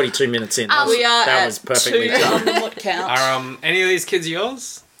was 42 minutes in. We are that at was perfectly 2 done. on the what count. Are any of these kids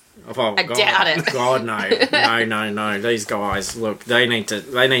yours? Oh, I doubt it. God, no. These guys, look, they need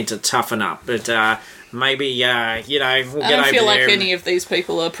to toughen up. But maybe, we'll I get don't over feel like there. any of these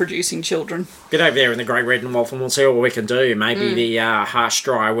people are producing children. Get over there in the Great Red and Wolf, and we'll see what we can do. Maybe the harsh,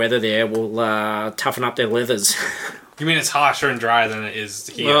 dry weather there will toughen up their leathers. You mean it's harsher and drier than it is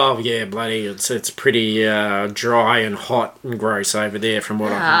here? Oh yeah, bloody! It's pretty dry and hot and gross over there, from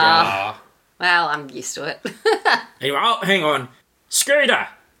what I can Ah, Well, I'm used to it. gather. Anyway, hang on, Scooter,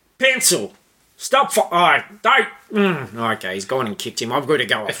 pencil. Stop for... don't... okay, he's gone and kicked him. I've got to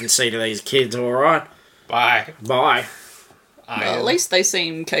go off and see to these kids, alright? bye. Bye. Well, at least they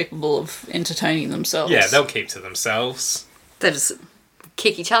seem capable of entertaining themselves. Yeah, they'll keep to themselves. They just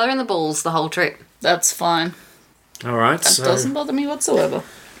kick each other in the balls the whole trip. That's fine. Alright, That so... doesn't bother me whatsoever.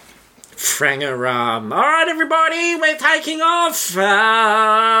 Franger, alright everybody, we're taking off.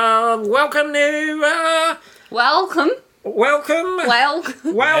 Welcome to... Welcome. welcome.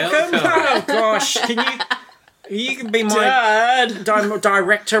 Welcome. Welcome. Oh gosh, you can be my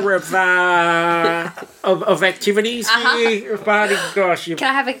director of activities here, buddy. Gosh, you. Can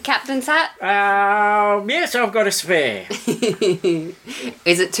I have a captain's hat? Yes, I've got a spare.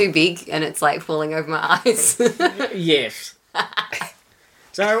 Is it too big and it's like falling over my eyes? Yes.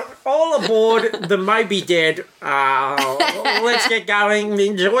 So, all aboard the Moby Dead. Let's get going.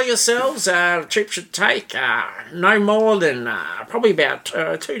 Enjoy yourselves. Trip should take no more than probably about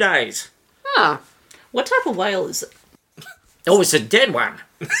 2 days. Oh. What type of whale is it? Oh, it's a dead one.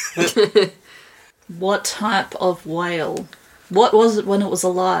 What type of whale? What was it when it was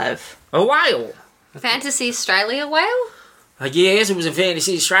alive? A whale. Fantasy Australia whale? Yes, it was a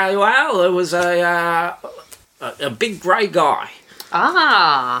Fantasy Australia whale. It was a big grey guy.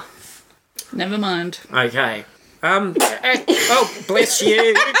 Ah. Never mind. Okay. Oh, bless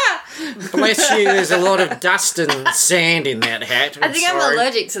you. Bless you. There's a lot of dust and sand in that hat. I think I'm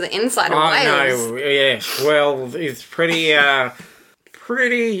allergic to the inside of I whales. know. Yeah. Well, it's pretty weird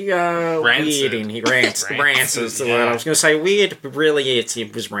in here. Rancid is the word. I was going to say weird, but really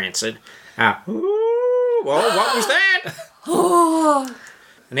it was rancid. Ooh, well, what was that?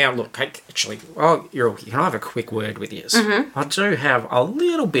 Now, look, actually, can I have a quick word with you? Mm-hmm. I do have a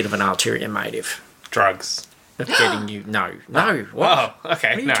little bit of an ulterior motive. Drugs. Of getting you... No. What? Oh, okay.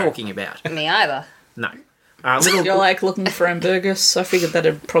 What are you no. talking about? Me either. No. You're like looking for hamburgers, so I figured that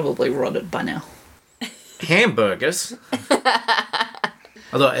had probably rotted by now. Hamburgers?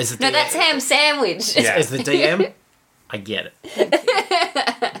 Although, as the No, DM, that's ham sandwich. Yeah. as the DM, I get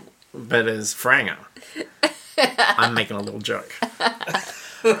it. But as Franger, I'm making a little joke.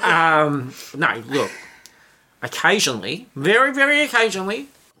 No, look. Occasionally, very, very occasionally,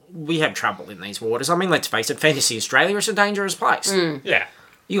 we have trouble in these waters. I mean, let's face it, Fantasy Australia is a dangerous place. Yeah.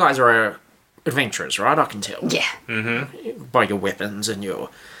 You guys are adventurers, right? I can tell. Yeah. By your weapons and your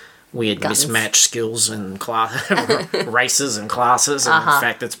weird Guns. mismatched skills and races and classes and the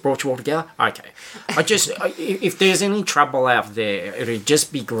fact that's brought you all together. Okay. If there's any trouble out there, it'd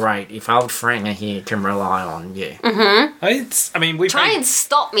just be great if old Franger here can rely on you. We Try pay, and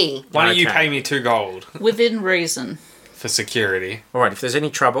stop me. why don't you Okay. pay me 2 gold Within reason. for security? All right, if there's any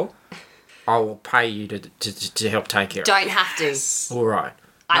trouble, I will pay you to help take care of Don't have to. it. All right.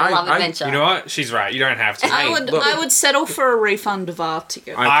 I No, love adventure. You know what? She's right. You don't have to. I would settle for a refund of our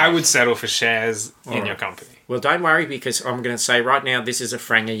ticket. I would settle for shares in Alright. your company. Well, don't worry, because I'm going to say right now, this is a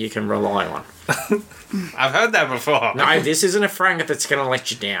Franger you can rely on. I've heard that before. No, this isn't a Franger that's going to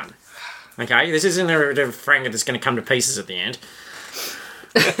let you down. Okay? This isn't a Franger that's going to come to pieces at the end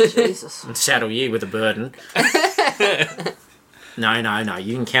Jesus. and saddle you with a burden. No.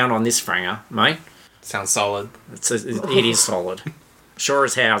 You can count on this Franger, mate. Sounds solid. It is solid. Sure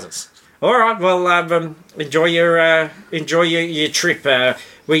as houses. All right. Well, enjoy your trip.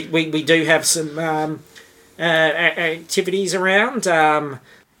 We do have some activities around.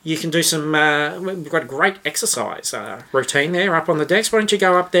 You can do some. We've got a great exercise routine there up on the decks. Why don't you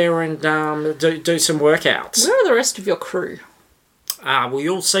go up there and do some workouts? Where are the rest of your crew? Well,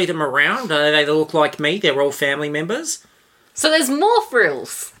 you'll see them around. They look like me. They're all family members. So there's more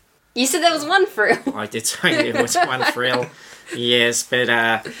frills. You said there was one frill. I did say there was one frill. Yes, but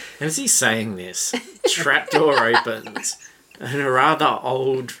as he's saying this, trapdoor opens, and a rather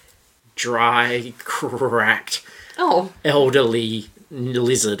old, dry, cracked, Oh. elderly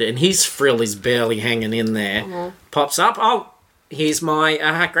lizard, and his frill is barely hanging in there, pops up. Oh, here's my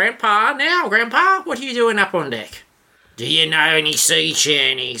grandpa now. Grandpa, what are you doing up on deck? Do you know any sea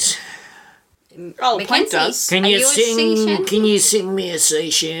shanties? Oh, Mackenzie. Plank does. Can Are you you a sea sing? shanty? Can you sing me a sea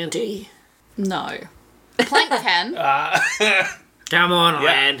shanty? No. Plank can. Come on,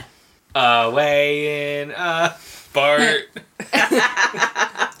 lad. Away in a boat.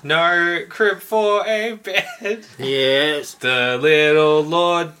 No crib for a bed. Yes. The little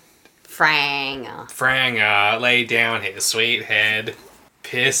Lord Franger. Franger laid down his sweet head.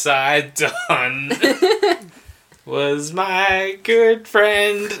 Piss I done. Was my good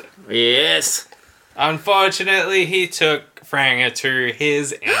friend. Yes. Unfortunately, he took Franger to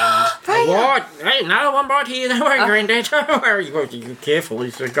his end. What? Hey, no one brought here. Don't worry, Granddad. Don't worry. Well, you careful.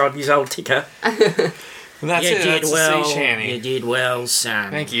 He's got his old ticker. And that's You it. did That's well. a sea shanty. You did well,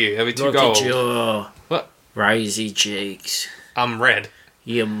 son. Thank you. That'll be 2 Look gold. at your What? rosy cheeks. I'm red.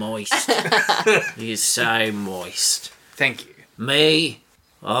 You're moist. You're so moist. Thank you. Me,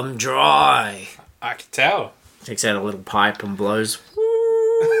 I'm dry. I can tell. Takes out a little pipe and blows.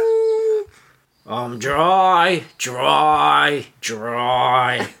 I'm dry, dry,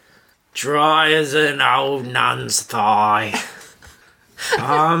 dry. Dry as an old nun's thigh.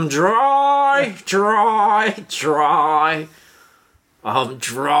 I'm dry, dry, dry. I'm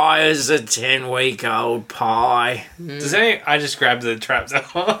dry as a 10-week-old pie. Does any? I just grabbed the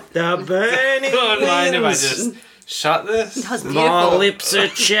trapdoor. The burning Don't mind if I winds. just shut this. That was My beautiful. lips are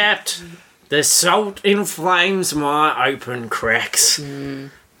chapped. The salt inflames my open cracks.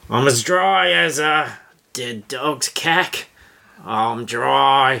 I'm as dry as a dead dog's cack. I'm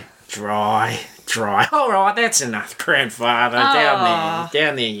dry, dry, dry. All right, that's enough, grandfather.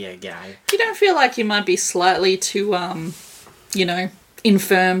 Down there you go. You don't feel like you might be slightly too,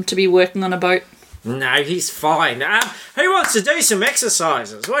 infirm to be working on a boat? No, he's fine. Who wants to do some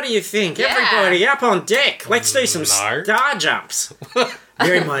exercises? What do you think? Yeah. Everybody up on deck. Let's do some No. star jumps.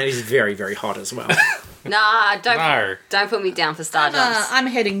 Bear in mind, it's very, very hot as well. Nah, No. don't put me down for star jumps. I'm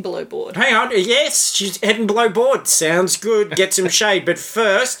heading below board. Hang on. Yes, she's heading below board. Sounds good. Get some shade. But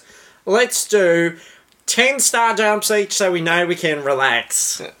first, let's do 10 star jumps each so we know we can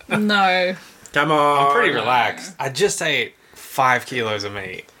relax. No. Come on. I'm pretty relaxed. I just ate 5 kilos of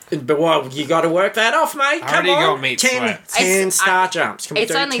meat. But well, you got to work that off, mate. Come already on. got meat 10, sweat. 10 star jumps. Can we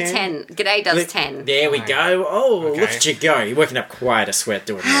It's do only 10. G'day does 10. There we go. Oh, Okay. look at you go. You're working up quite a sweat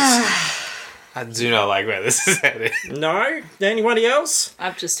doing this. I do not like where this is headed. No? Anybody else?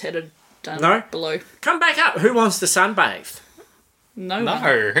 I've just headed down No? below. Come back up. Who wants to sunbathe? No. No. one.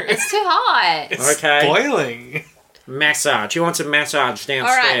 It's too hot. It's Okay. boiling. Massage. Who wants a massage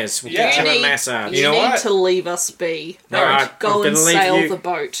downstairs? We'll Yeah. get you You a massage. You You know need what? to leave us be. All right, Go I'm and gonna leave sail you- the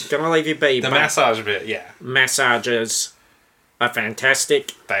boat. Gonna leave you be, The but massage bit, yeah. massages are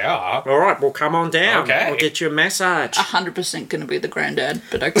fantastic. They are. All right, well, come on down. Okay. We'll get you a massage. 100% going to be the granddad,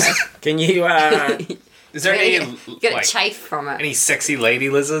 but okay. Can you, Is there any, Get like, a chafe from it. any sexy lady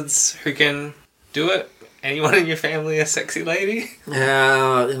lizards who can do it? Anyone in your family a sexy lady?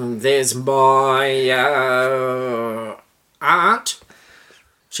 there's my, aunt.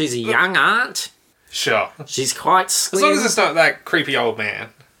 She's a young aunt. Sure. She's quite As slim. long as it's not that creepy old man.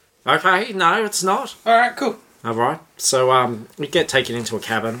 Okay, no, it's not. Alright, cool. All right. So we get taken into a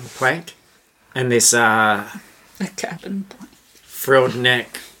cabin, Plank, and this A cabin. frilled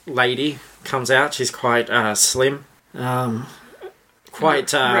neck lady comes out. She's quite slim,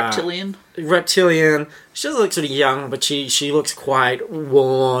 quite reptilian. She doesn't look sort of young, but she looks quite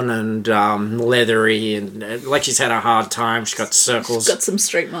worn and leathery, and like she's had a hard time. She's got circles. Got some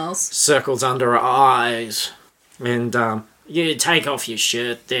straight miles. Circles under her eyes, and you take off your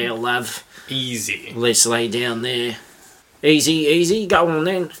shirt there, love. Easy. Let's lay down there. Easy. Go on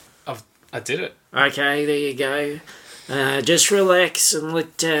then. I did it. Okay, there you go. Just relax and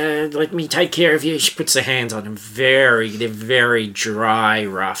let me take care of you. She puts her hands on him. They're very dry,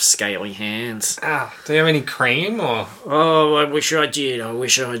 rough, scaly hands. Ah, do you have any cream or? Oh, I wish I did.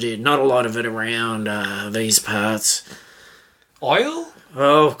 Not a lot of it around these parts. Oil?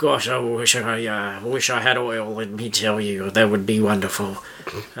 Oh gosh, I wish I had oil. Let me tell you, that would be wonderful.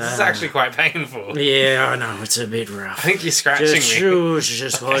 This is actually quite painful. Yeah, I know it's a bit I rough. think you're scratching me.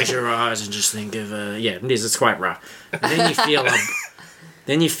 Just close your eyes and just think of yeah, it is. It's quite rough. And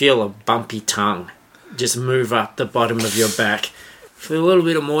then you feel a bumpy tongue just move up the bottom of your back. Feel a little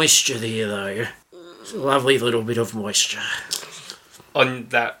bit of moisture there, though. It's a lovely little bit of moisture. On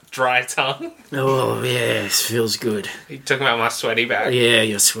that dry tongue? Oh yes, feels good. You talking about my sweaty bag? Yeah,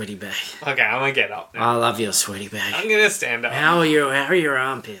 your sweaty bag. Okay, I'm gonna get up now. I love your sweaty bag. I'm gonna stand up. How are your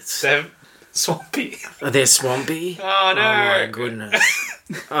armpits? They're swampy. Are they swampy? Oh no. Oh my goodness.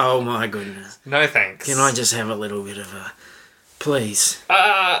 Oh my goodness. No thanks. Can I just have a little bit of a... Please.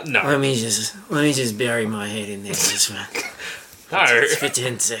 No. Let me just bury my head in there just for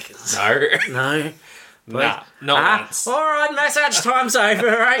 10 seconds. No. No? Nah, not once. Alright, massage time's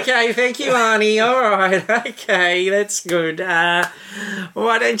over. Okay, thank you, Arnie. Alright, okay, that's good.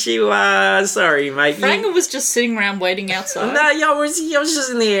 Why don't you, sorry, mate. Frango was just sitting around waiting outside. No, I was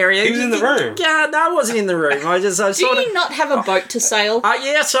just in the area. He was in the room. Yeah, no, I wasn't in the room. I Do sort you of... not have a boat to sail?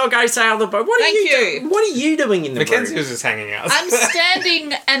 Yes, I'll go sail the boat. What are Thank you you. doing? What are you doing in the Mackenzie room? was just hanging out. I'm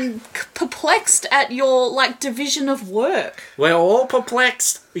standing and perplexed at your, division of work. We're all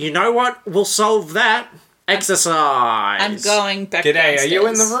perplexed. You know what? We'll solve that. Exercise. I'm going back G'day, downstairs. are you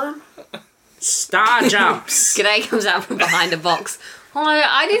in the room? Star jumps. G'day comes out from behind a box. Oh,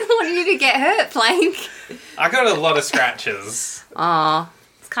 I didn't want you to get hurt, Plank. I got a lot of scratches. Aw,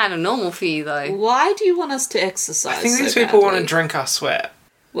 it's kind of normal for you, though. Why do you want us to exercise I think so these people want to badly? drink our sweat.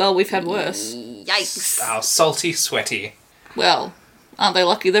 Well, we've had worse. Yikes. Our salty, sweaty. Well, aren't they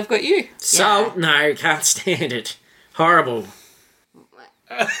lucky they've got you? Salt? No, can't stand it. Horrible.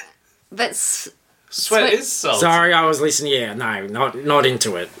 But Sweat is salty. Sorry, I was listening. Yeah, no, not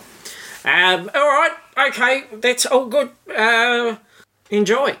into it. Alright, okay, that's all good.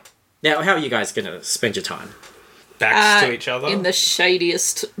 Enjoy. Now, how are you guys going to spend your time? Backs to each other. In the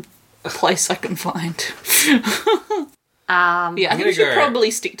shadiest place I can find. um, Yeah, I think we should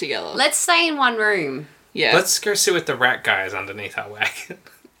probably stick together. let's stay in one room. Yeah. Let's go sit with the rat guys underneath our wagon.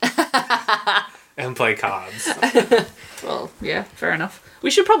 And play cards. Well, yeah, fair enough. We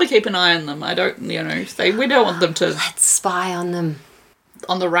should probably keep an eye on them. We don't want them to... Let's spy on them.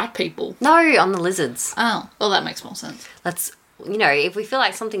 on the rat people. No, on the lizards. Oh, well, that makes more sense. Let's, if we feel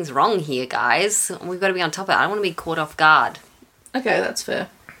like something's wrong here, guys, we've got to be on top of it. I don't want to be caught off guard. Okay, that's fair.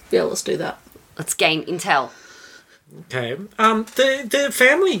 Yeah, let's do that. Let's gain intel. Okay. The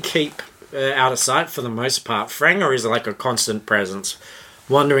family keep out of sight for the most part. Franger is like a constant presence,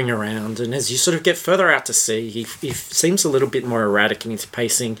 wandering around, and as you sort of get further out to sea, he seems a little bit more erratic in his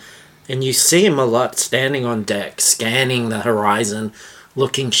pacing, and you see him a lot standing on deck, scanning the horizon,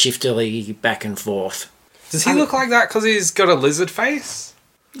 looking shiftily back and forth. Does he look like that because he's got a lizard face?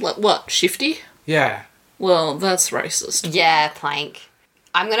 What, shifty? Yeah. Well, that's racist. Yeah, Plank.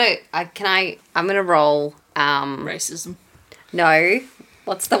 I'm gonna roll, Racism. no.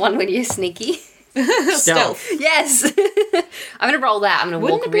 What's the one when you're sneaky? Stealth. Yes! I'm gonna roll that. I'm gonna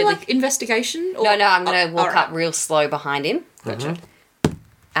Wouldn't walk it be really... like investigation? Or... No, I'm gonna walk alright. up real slow behind him. Gotcha.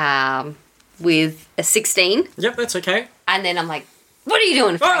 With a 16. Yep, that's okay. And then I'm like, what are you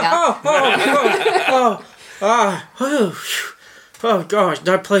doing, Franger? Oh gosh,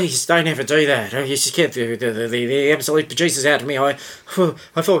 no, please, don't ever do that. You scared the absolute bejesus out of me. I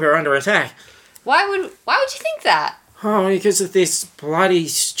thought we were under attack. Why would you think that? Oh, because of this bloody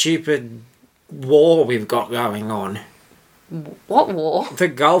stupid war we've got going on. What war? The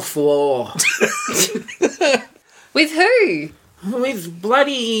Gulf War. With who? With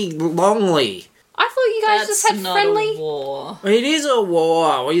bloody Longley. I thought you guys just had not friendly. a war. It is a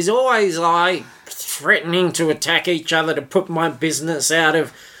war. He's always like threatening to attack each other to put my business out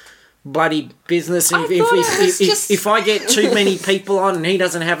of bloody business. And I thought it was just- if I get too many people on and he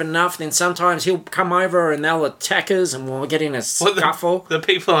doesn't have enough, then sometimes he'll come over and they'll attack us and we'll get in a What, scuffle. the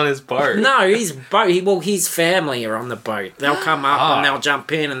people on his boat. No, his family are on the boat. They'll come up and they'll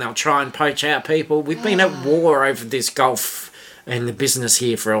jump in and they'll try and poach out people. We've been at war over this Gulf and the business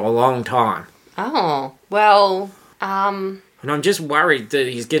here for a long time. Oh, well, And I'm just worried that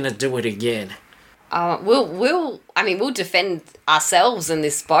he's going to do it again. we'll defend ourselves in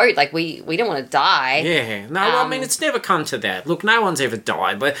this boat. Like, we don't want to die. Yeah, no, I mean, it's never come to that. Look, no one's ever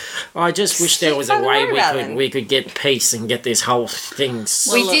died, but I just wish there was a Don't way worry about it. we could get peace and get this whole thing.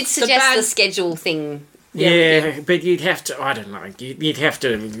 We Well, did look, suggest the the bad- schedule thing. Yeah, but you'd have to, I don't know, you'd have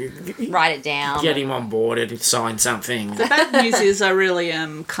to Write it down. get him on board and sign something. The bad news is I really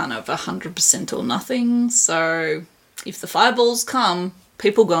am kind of 100% or nothing, so if the fireballs come,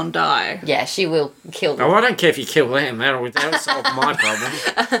 people gonna die. Yeah, she will kill them. Oh, I don't care if you kill them, that'll solve my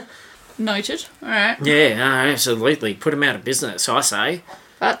problem. Noted. Alright. Yeah, no, absolutely. Put them out of business, I say.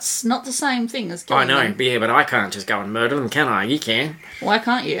 That's not the same thing as I killing know, them. but yeah, but I can't just go and murder them, can I? You can. Why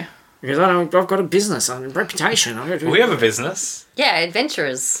can't you? Because I've got a business, a reputation. We have a business. Yeah,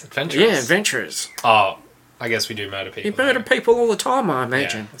 adventurers. Adventurers. Yeah, adventurers. Oh, I guess we do murder people. You murder people all the time, I Yeah,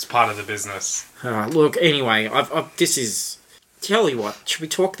 imagine. it's part of the business. Look, anyway, this is. Tell you what, should we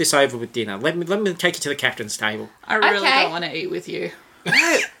talk this over with dinner? Let me take you to the captain's table. I really Okay. don't want to eat with you.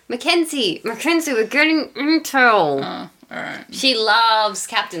 Mackenzie, we're getting intel. Alright. She loves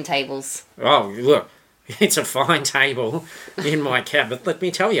captain tables. Oh, look, it's a fine table in my cabinet. Let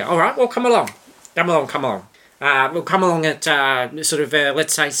me tell you. All right, well, come along. We'll come along at sort of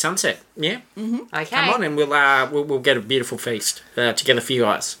let's say sunset. Yeah, Okay. come on, and we'll get a beautiful feast together for you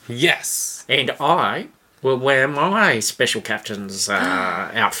guys. Yes. And I will wear my special captain's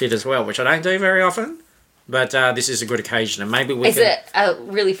outfit as well, which I don't do very often. But this is a good occasion, and maybe we Is can. it a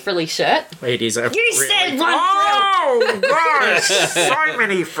really frilly shirt? It is a. You said one Oh gosh, so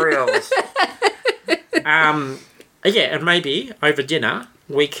many frills. Yeah, and maybe over dinner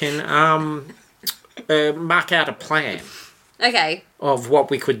we can mark out a plan Okay. of what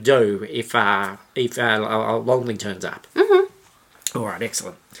we could do if Longley turns up. Mm-hmm. All right,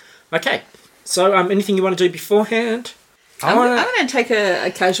 excellent. Okay, so anything you want to do beforehand? I'm going to take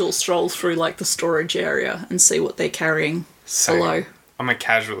a casual stroll through like the storage area and see what they're carrying below. I'm gonna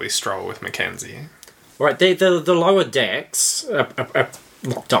casually stroll with Mackenzie. All right, the lower decks are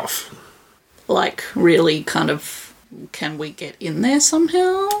locked off. Like, really kind of, can we get in there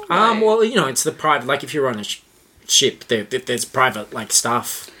somehow? Like- Well, it's the private. Like if you're on a ship, there's private like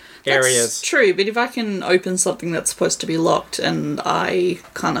staff areas. That's true, but if I can open something that's supposed to be locked and I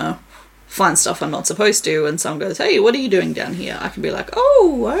kind of find stuff I'm not supposed to, and someone goes, "Hey, what are you doing down here?" I can be like,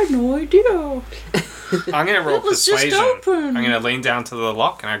 "Oh, I had no idea." I'm gonna roll It was just persuasion. open. I'm gonna lean down to the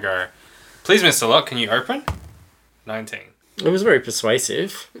lock and I go, "Please, Mr. Lock, can you open?" 19. It was very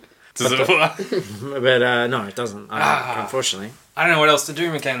persuasive, Does it work? but no, it doesn't. Unfortunately. I don't know what else to do,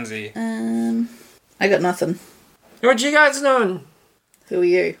 Mackenzie. I got nothing. What you guys doing? Who are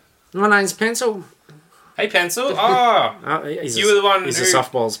you? My name's Pencil. Hey, Pencil. Oh, You were the one He's who- a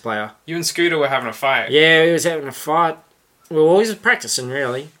softballs player. you and Scooter were having a fight. Yeah, he was having a fight. We were always practicing,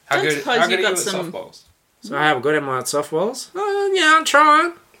 really. How Don't good, suppose how you good are got you at some- softballs? So I have good at my softballs. Yeah, I'm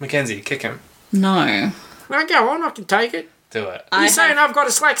trying. Mackenzie, kick him. No. Now go on, I can take it. Do it. You saying I've got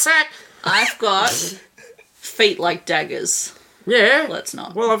a slack sack? I've got feet like daggers. Yeah. Let's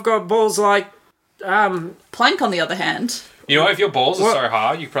not. Well, I've got balls like Plank, on the other hand, You know, if your balls are What? so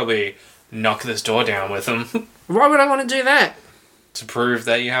hard, you could probably knock this door down with them Why would I want to do that? to prove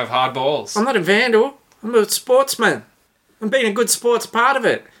that you have hard balls. I'm not a vandal. I'm a sportsman. I'm being a good sport's part of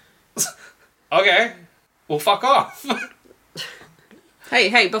it. Okay. Well, fuck off.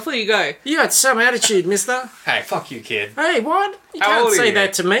 hey, before you go, You got some attitude, mister. Hey, fuck you, kid. Hey, what? You How can't old are say you?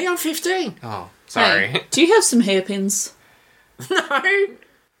 that to me. I'm 15. Oh, sorry. hey, do you have some hairpins? No.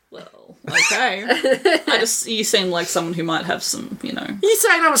 Well, okay. You seem like someone who might have some, You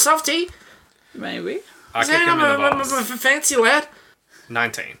saying I'm a softie? maybe. I kick Saying him I'm in the a balls. fancy lad?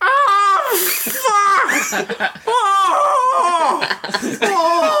 19. Oh, fuck! Oh!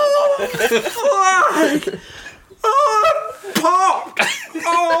 Oh! Fuck! Oh, pop!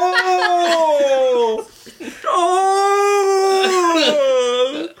 Oh! Oh!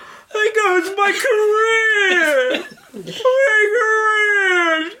 There goes my career! My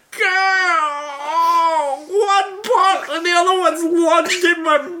career! Oh, one pop and the other one's lodged in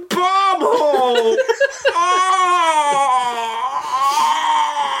my bumhole!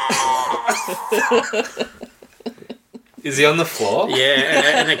 Oh! Is he on the floor?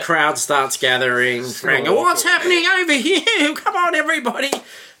 Yeah, and the crowd starts gathering. Frank, what's happening over here? Come on, everybody.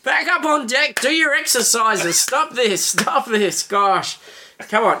 Back up on deck. Do your exercises. Stop this. Gosh.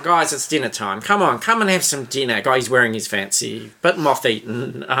 Come on, guys. It's dinner time. Come on. Come and have some dinner. Guy's wearing his fancy but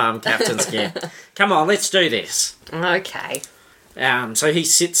moth-eaten captain's gear. Come on, let's do this. Okay. So he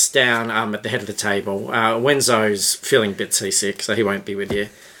sits down at the head of the table. Wenzo's feeling a bit seasick, so he won't be with you.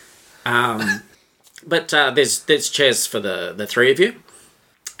 But there's chairs for the three of you.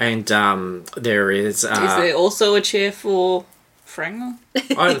 And there is... Is there also a chair for Frank?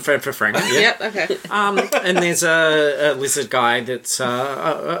 Oh, for Frank, yeah. Yep, okay. And there's a lizard guy that's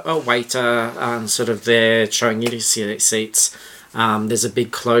a waiter sort of there showing you to see seats. There's a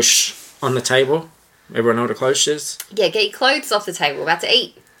big cloche on the table. Everyone know what a cloche is? Yeah, get your clothes off the table. We're about to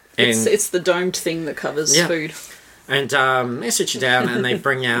eat. And, It's the domed thing that covers food. and they sit you down and they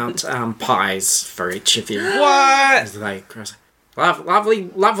bring out pies for each of you. What? They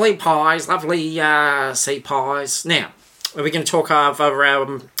lovely pies, lovely sea pies. Now, are we going to talk over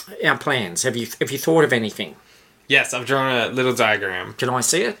our plans? Have you thought of anything? Yes, I've drawn a little diagram. Can I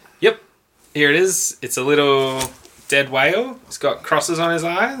see it? Yep. Here it is. It's a little dead whale. It's got crosses on his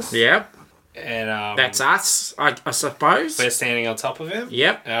eyes. Yeah. And That's us, I suppose. we're standing on top of him.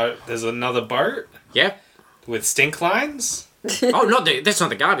 Yep. There's another boat Yep. with stink lines. Oh, that's not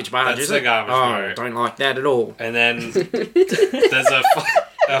the garbage barge, That's is the it? garbage Oh, barge. don't like that at all. And then there's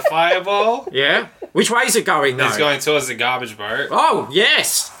a fireball. Yeah. Which way is it going, though? It's going towards the garbage boat. Oh,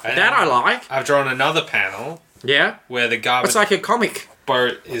 yes. And That I like. I've drawn another panel Yeah. where the garbage It's like a comic.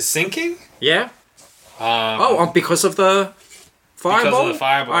 boat is sinking. Yeah. Because of the fireball? Because of the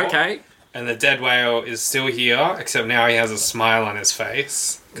fireball. Okay. And the dead whale is still here, except now he has a smile on his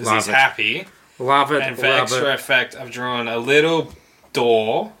face because Love he's it. happy. Love it. And for love extra it. effect, I've drawn a little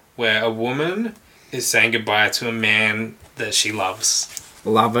door where a woman is saying goodbye to a man that she loves.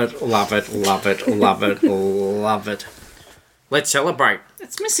 Love it. Love it. Love it. Love it. Love it. Let's celebrate.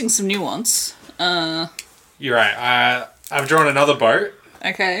 It's missing some nuance. You're right. I've drawn another boat,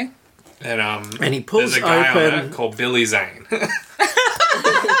 Okay. and he pulls there's a guy on open- it called Billy Zane.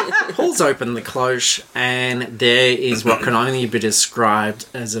 Pulls open the cloche, and there is what can only be described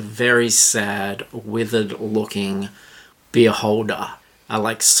as a very sad, withered-looking beholder.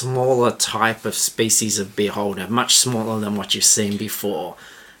 A smaller type of species of beholder, much smaller than what you've seen before.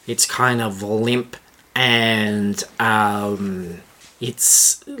 It's kind of limp, and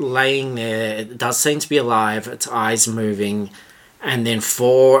it's laying there. It does seem to be alive. Its eyes moving, and then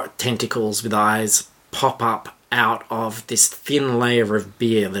 4 tentacles with eyes pop up out of this thin layer of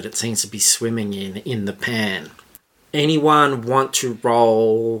beer that it seems to be swimming in the pan. Anyone want to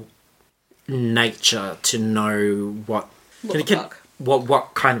roll nature to know what What the fuck?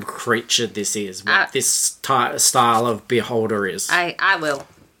 what kind of creature this is, what this style of beholder is? I will.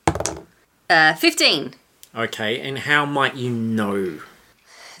 15. Okay, and how might you know?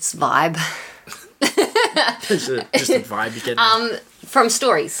 It's vibe. Just a vibe you get From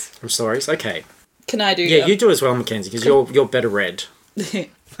stories. from stories. Okay, Can I do yeah, you do as well, Mackenzie, because you're better read.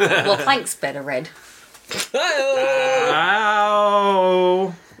 Well, Plank's better read.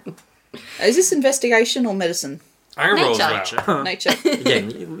 Oh, Is this investigation or medicine? I can roll Nature. as well. Nature.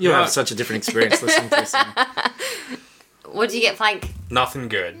 again, you have such a different experience listening to this. What do you get, Plank? Nothing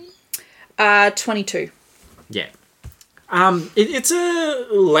good. 22. Yeah. It's a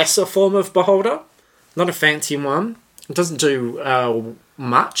lesser form of beholder, not a fancy one. It doesn't do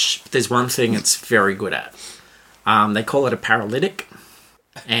much. There's one thing it's very good at. They call it a paralytic,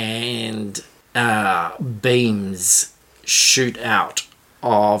 and beams shoot out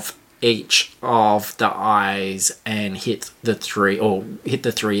of each of the eyes and hit the three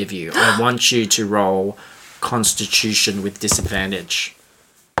of you. I want you to roll Constitution with disadvantage.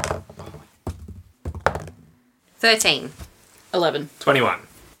 13. 11. 21.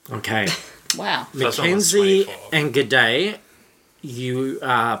 Okay. Wow. First one was Mackenzie 24. and G'day, you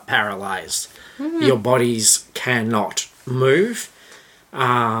are paralyzed. Your bodies cannot move.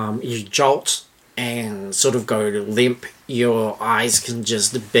 You jolt and sort of go to limp. Your eyes can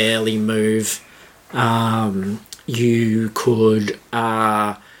just barely move. You could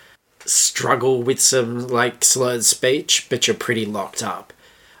struggle with some slurred speech, but you're pretty locked up.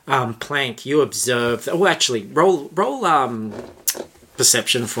 Plank, you observe. Oh, actually, roll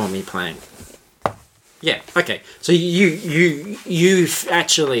perception for me, Plank. Yeah. Okay. So you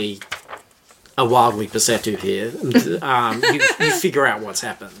actually are wildly perceptive here. You figure out what's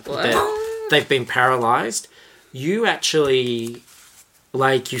happened. They've been paralyzed. You actually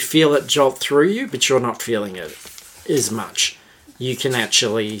you feel it jolt through you, but you're not feeling it as much. you can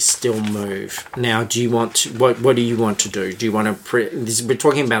actually still move. Now, do you want to, what do you want to do? Do you want to, we're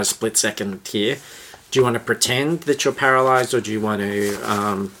talking about a split second here. Do you want to pretend that you're paralyzed, or do you want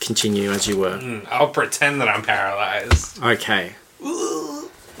to continue as you were? I'll pretend that I'm paralyzed. Okay.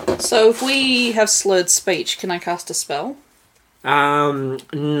 So if we have slurred speech, can I cast a spell?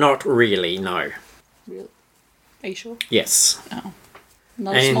 Not really, no. Really? Are you sure? Yes. Oh.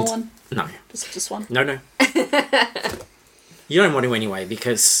 Not a small one? No. Just one? No. You don't want to anyway,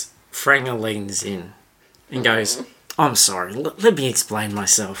 because Franger leans in and goes, I'm sorry, let me explain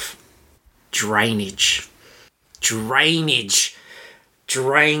myself. Drainage. Drain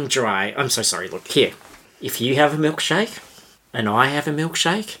dry. I'm so sorry, look, here. If you have a milkshake, and I have a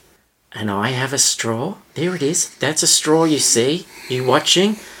milkshake, and I have a straw, there it is. That's a straw, you see. You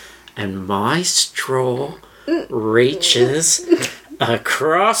watching? And my straw reaches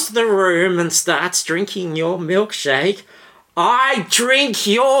across the room and starts drinking your milkshake. I drink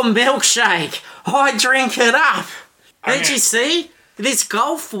your milkshake. I drink it up. Don't you see? This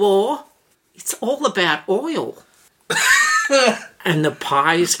Gulf War, it's all about oil. And the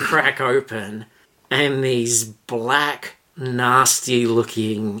pies crack open, and these black,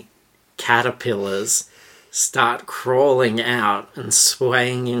 nasty-looking caterpillars start crawling out and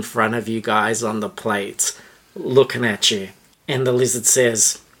swaying in front of you guys on the plates, looking at you. And the lizard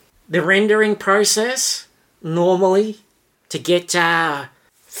says, the rendering process, normally, to get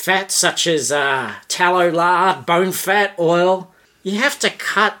fat such as tallow, lard, bone fat, oil, you have to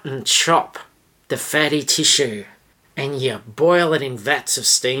cut and chop the fatty tissue and you boil it in vats of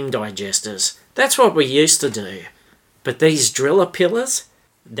steam digesters. That's what we used to do. But these driller pillars,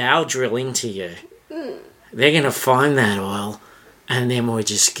 they'll drill into you. They're going to find that oil, and then we're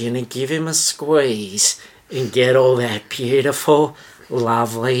just going to give him a squeeze and get all that beautiful,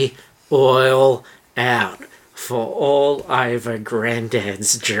 lovely oil out for all over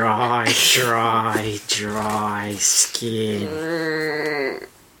Grandad's dry skin.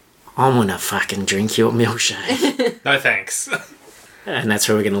 I'm going to fucking drink your milkshake. No thanks. And that's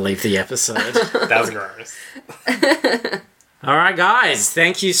where we're going to leave the episode. That was gross. All right, guys.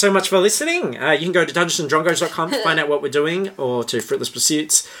 Thank you so much for listening. You can go to dungeonsandrongos.com to find out what we're doing, or to Fruitless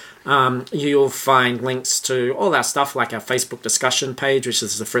Pursuits. You'll find links to all our stuff, like our Facebook discussion page, which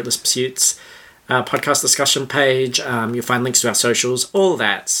is the Fruitless Pursuits podcast discussion page. You'll find links to our socials, all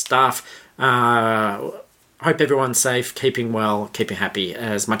that stuff. Hope everyone's safe, keeping well, keeping happy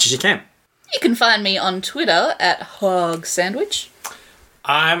as much as you can. You can find me on Twitter at HogSandwich.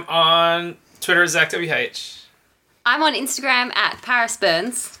 I'm on Twitter as ZachWH. I'm on Instagram at Paris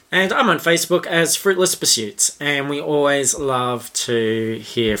Burns. And I'm on Facebook as Fruitless Pursuits. And we always love to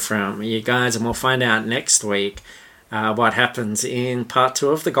hear from you guys. And we'll find out next week what happens in part 2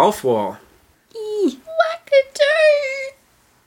 of the Gulf War.